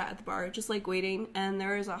 and I sat at the bar just, like, waiting, and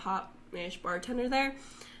there was a hot-ish bartender there,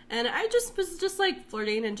 and I just was just, like,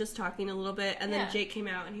 flirting and just talking a little bit, and then Jake came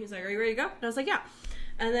out, and he was like, are you ready to go? And I was like, yeah.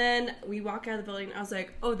 And then we walk out of the building, and I was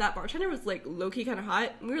like, oh, that bartender was, like, low-key kind of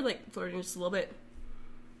hot. We were, like, flirting just a little bit.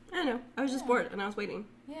 I don't know. I was just bored, and I was waiting.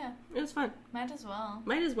 Yeah. It was fun. Might as well.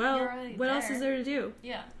 You're what else is there to do?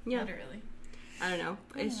 Yeah. Literally. I don't know.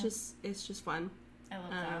 It's just fun. I love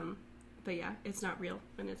that. But yeah, it's not real,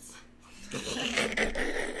 and it's... Yeah,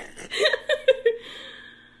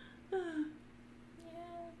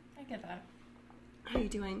 I get that. How are you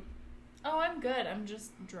doing? Oh, I'm good. I'm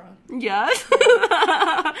just drunk. Yeah?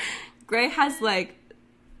 Gray has, like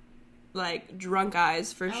drunk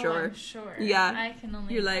eyes, for sure. I'm sure. Yeah. I can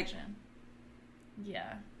only You're imagine.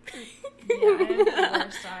 Yeah. Yeah, I have the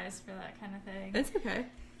worst eyes for that kind of thing. It's okay.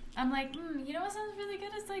 I'm like, you know what sounds really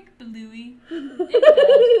good? It's like Bluey in bed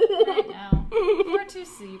right now or to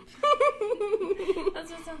sleep.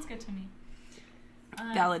 That's what sounds good to me.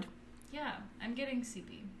 Valid. Yeah, I'm getting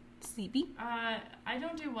sleepy. Sleepy? I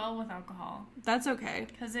don't do well with alcohol. That's okay.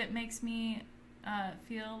 Because it makes me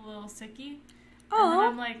feel a little sicky. Oh. And then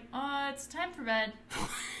I'm like, it's time for bed.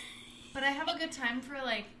 But I have a good time for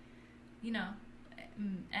like, you know,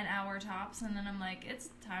 an hour tops, and then I'm like, it's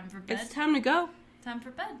time for bed. It's time to go. Time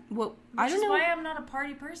for bed. Well, I don't know. Which is why I'm not a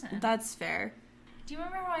party person. That's fair. Do you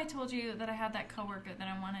remember how I told you that I had that coworker that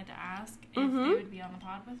I wanted to ask if they would be on the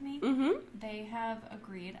pod with me? Mm-hmm. They have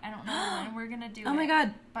agreed. I don't know when we're going to do it. Oh my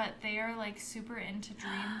God. But they are like super into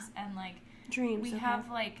dreams and like... Dreams. We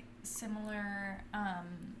have like similar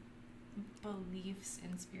beliefs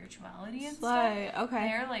in spirituality and stuff. Okay.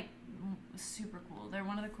 They're like super cool. They're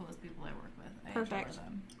one of the coolest people I work with. I Perfect. adore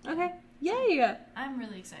them. Okay. Yay! I'm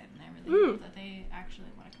really excited, and I really hope that they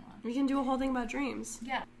actually want to come on. We can do a whole thing about dreams.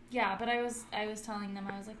 Yeah, but I was telling them,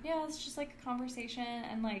 I was like, yeah, it's just like a conversation,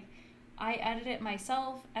 and like I edit it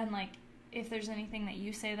myself, and like if there's anything that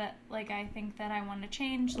you say that like I think that I want to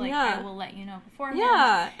change, like I will let you know beforehand.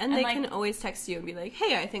 Yeah, and they like, can always text you and be like,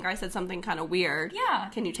 hey, I think I said something kind of weird. Yeah.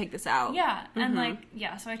 Can you take this out? Yeah, and like,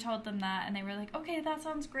 so I told them that, and they were like, okay, that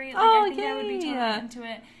sounds great. Like, I think I would be totally into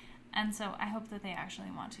it. And so I hope that they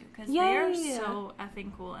actually want to, because they are so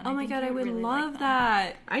effing cool. And oh my God, I would really love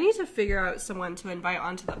that. I need to figure out someone to invite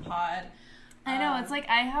onto the pod. I know, it's like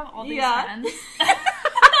I have all these friends.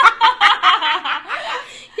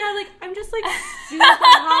 Yeah, like, I'm just, like, super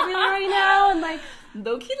popular right now, and, like,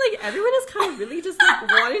 low-key, like, everyone is kind of really just, like,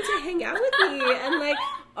 wanting to hang out with me, and, like,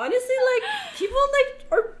 honestly, like, people, like,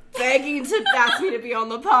 are begging to ask me to be on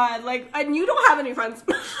the pod, like, and you don't have any friends.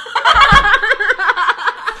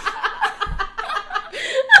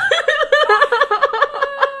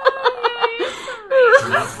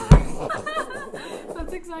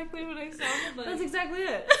 That's exactly what I sounded like. That's exactly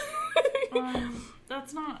it.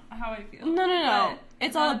 That's not how I feel. No.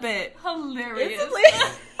 It's all a bit. Hilarious.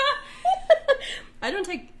 I don't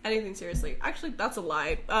take anything seriously. Actually, that's a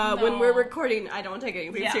lie. When we're recording, I don't take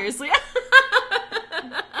anything seriously.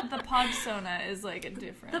 The podsona is like a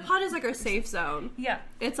different. The pod is like our safe zone. Yeah.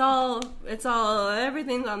 It's all,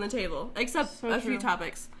 everything's on the table. Except few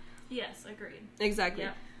topics. Yes, agreed. Exactly.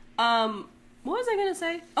 Yeah. What was I gonna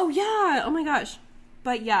say? Oh yeah, oh my gosh.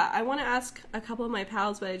 But yeah, I want to ask a couple of my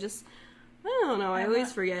pals, but I don't know, I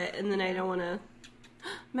always forget, and then I don't want to...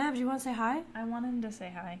 Mav, do you want to say hi? I want him to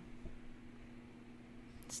say hi.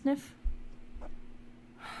 Sniff.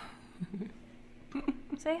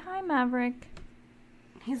 Say hi, Maverick.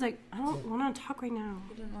 He's like, I don't want to talk right now.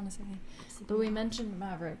 He didn't want to say hi. But we mentioned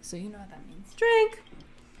Maverick, so you know what that means. Drink!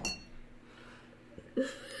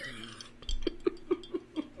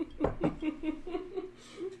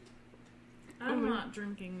 I'm not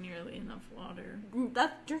drinking nearly enough water.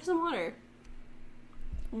 Drink some water.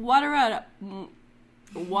 Water it up.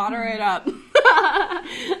 Water it up.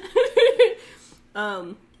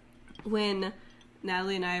 When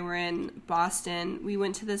Natalie and I were in Boston, we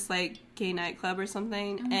went to this like gay nightclub or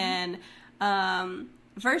something, and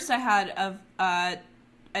first I had I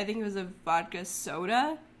think it was a vodka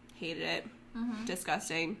soda. Hated it.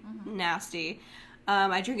 Disgusting. Nasty.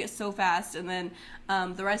 I drank it so fast, and then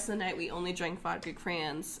the rest of the night we only drank vodka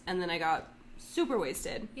crayons, and then I got super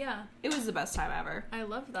wasted. Yeah. It was the best time ever. I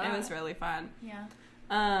love that. It was really fun. Yeah.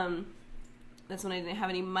 That's when I didn't have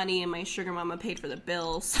any money, and my sugar mama paid for the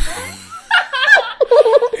bills. I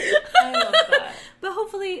love that. But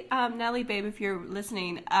hopefully, Natalie, babe, if you're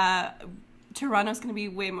listening, Toronto's gonna be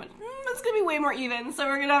way more. It's gonna be way more even, so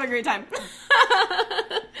we're gonna have a great time.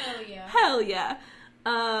 Hell yeah. Hell yeah.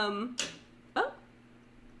 Oh,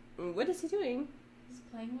 what is he doing? He's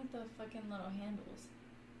playing with the fucking little handles.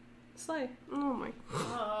 Slay. Oh my.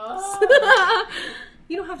 Oh.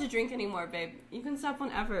 You don't have to drink anymore, babe. You can stop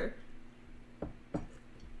whenever.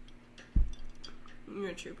 You're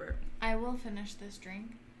a trooper. I will finish this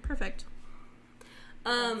drink. Perfect.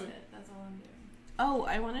 That's it. That's all I'm doing. Oh,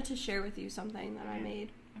 I wanted to share with you something that I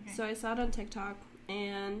made. Okay. So I saw it on TikTok,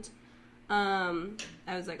 and I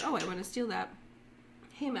was like, oh, I want to steal that.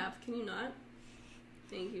 Hey, Mav, can you not?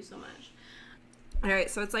 Thank you so much. All right,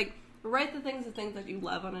 so it's like, write the things that you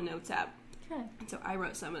love on a notes app. Okay. And so I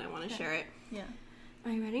wrote some, and I want to share it. Yeah.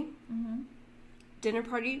 Are you ready? Mm-hmm. Dinner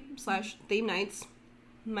party / theme nights,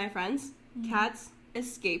 my friends, cats,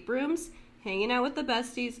 escape rooms, hanging out with the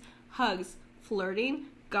besties, hugs, flirting,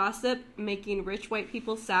 gossip, making rich white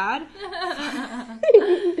people sad,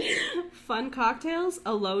 fun cocktails,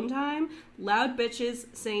 alone time, loud bitches,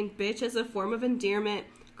 saying bitch as a form of endearment,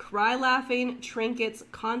 cry laughing, trinkets,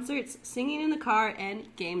 concerts, singing in the car,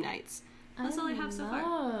 and game nights. That's all I have so far.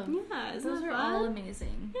 Yeah, isn't Those that are fun? all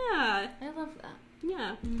amazing. Yeah. I love that.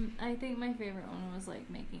 Yeah. I think my favorite one was like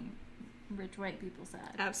making rich white people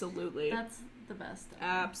sad. Absolutely. That's the best. Ever.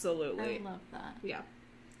 Absolutely. I love that. Yeah.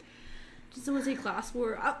 Did someone say class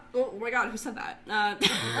war? Oh my god, who said that?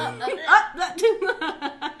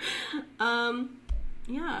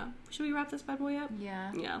 Yeah. Should we wrap this bad boy up?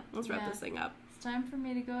 Yeah. Yeah, let's wrap this thing up. It's time for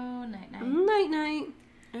me to go night-night. Night-night.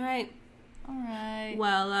 Alright. Alright.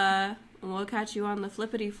 Well, we'll catch you on the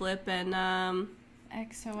flippity flip and,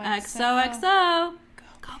 XOXO. XOXO.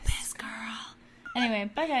 Go piss, girl. Anyway,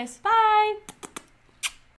 bye guys. Bye.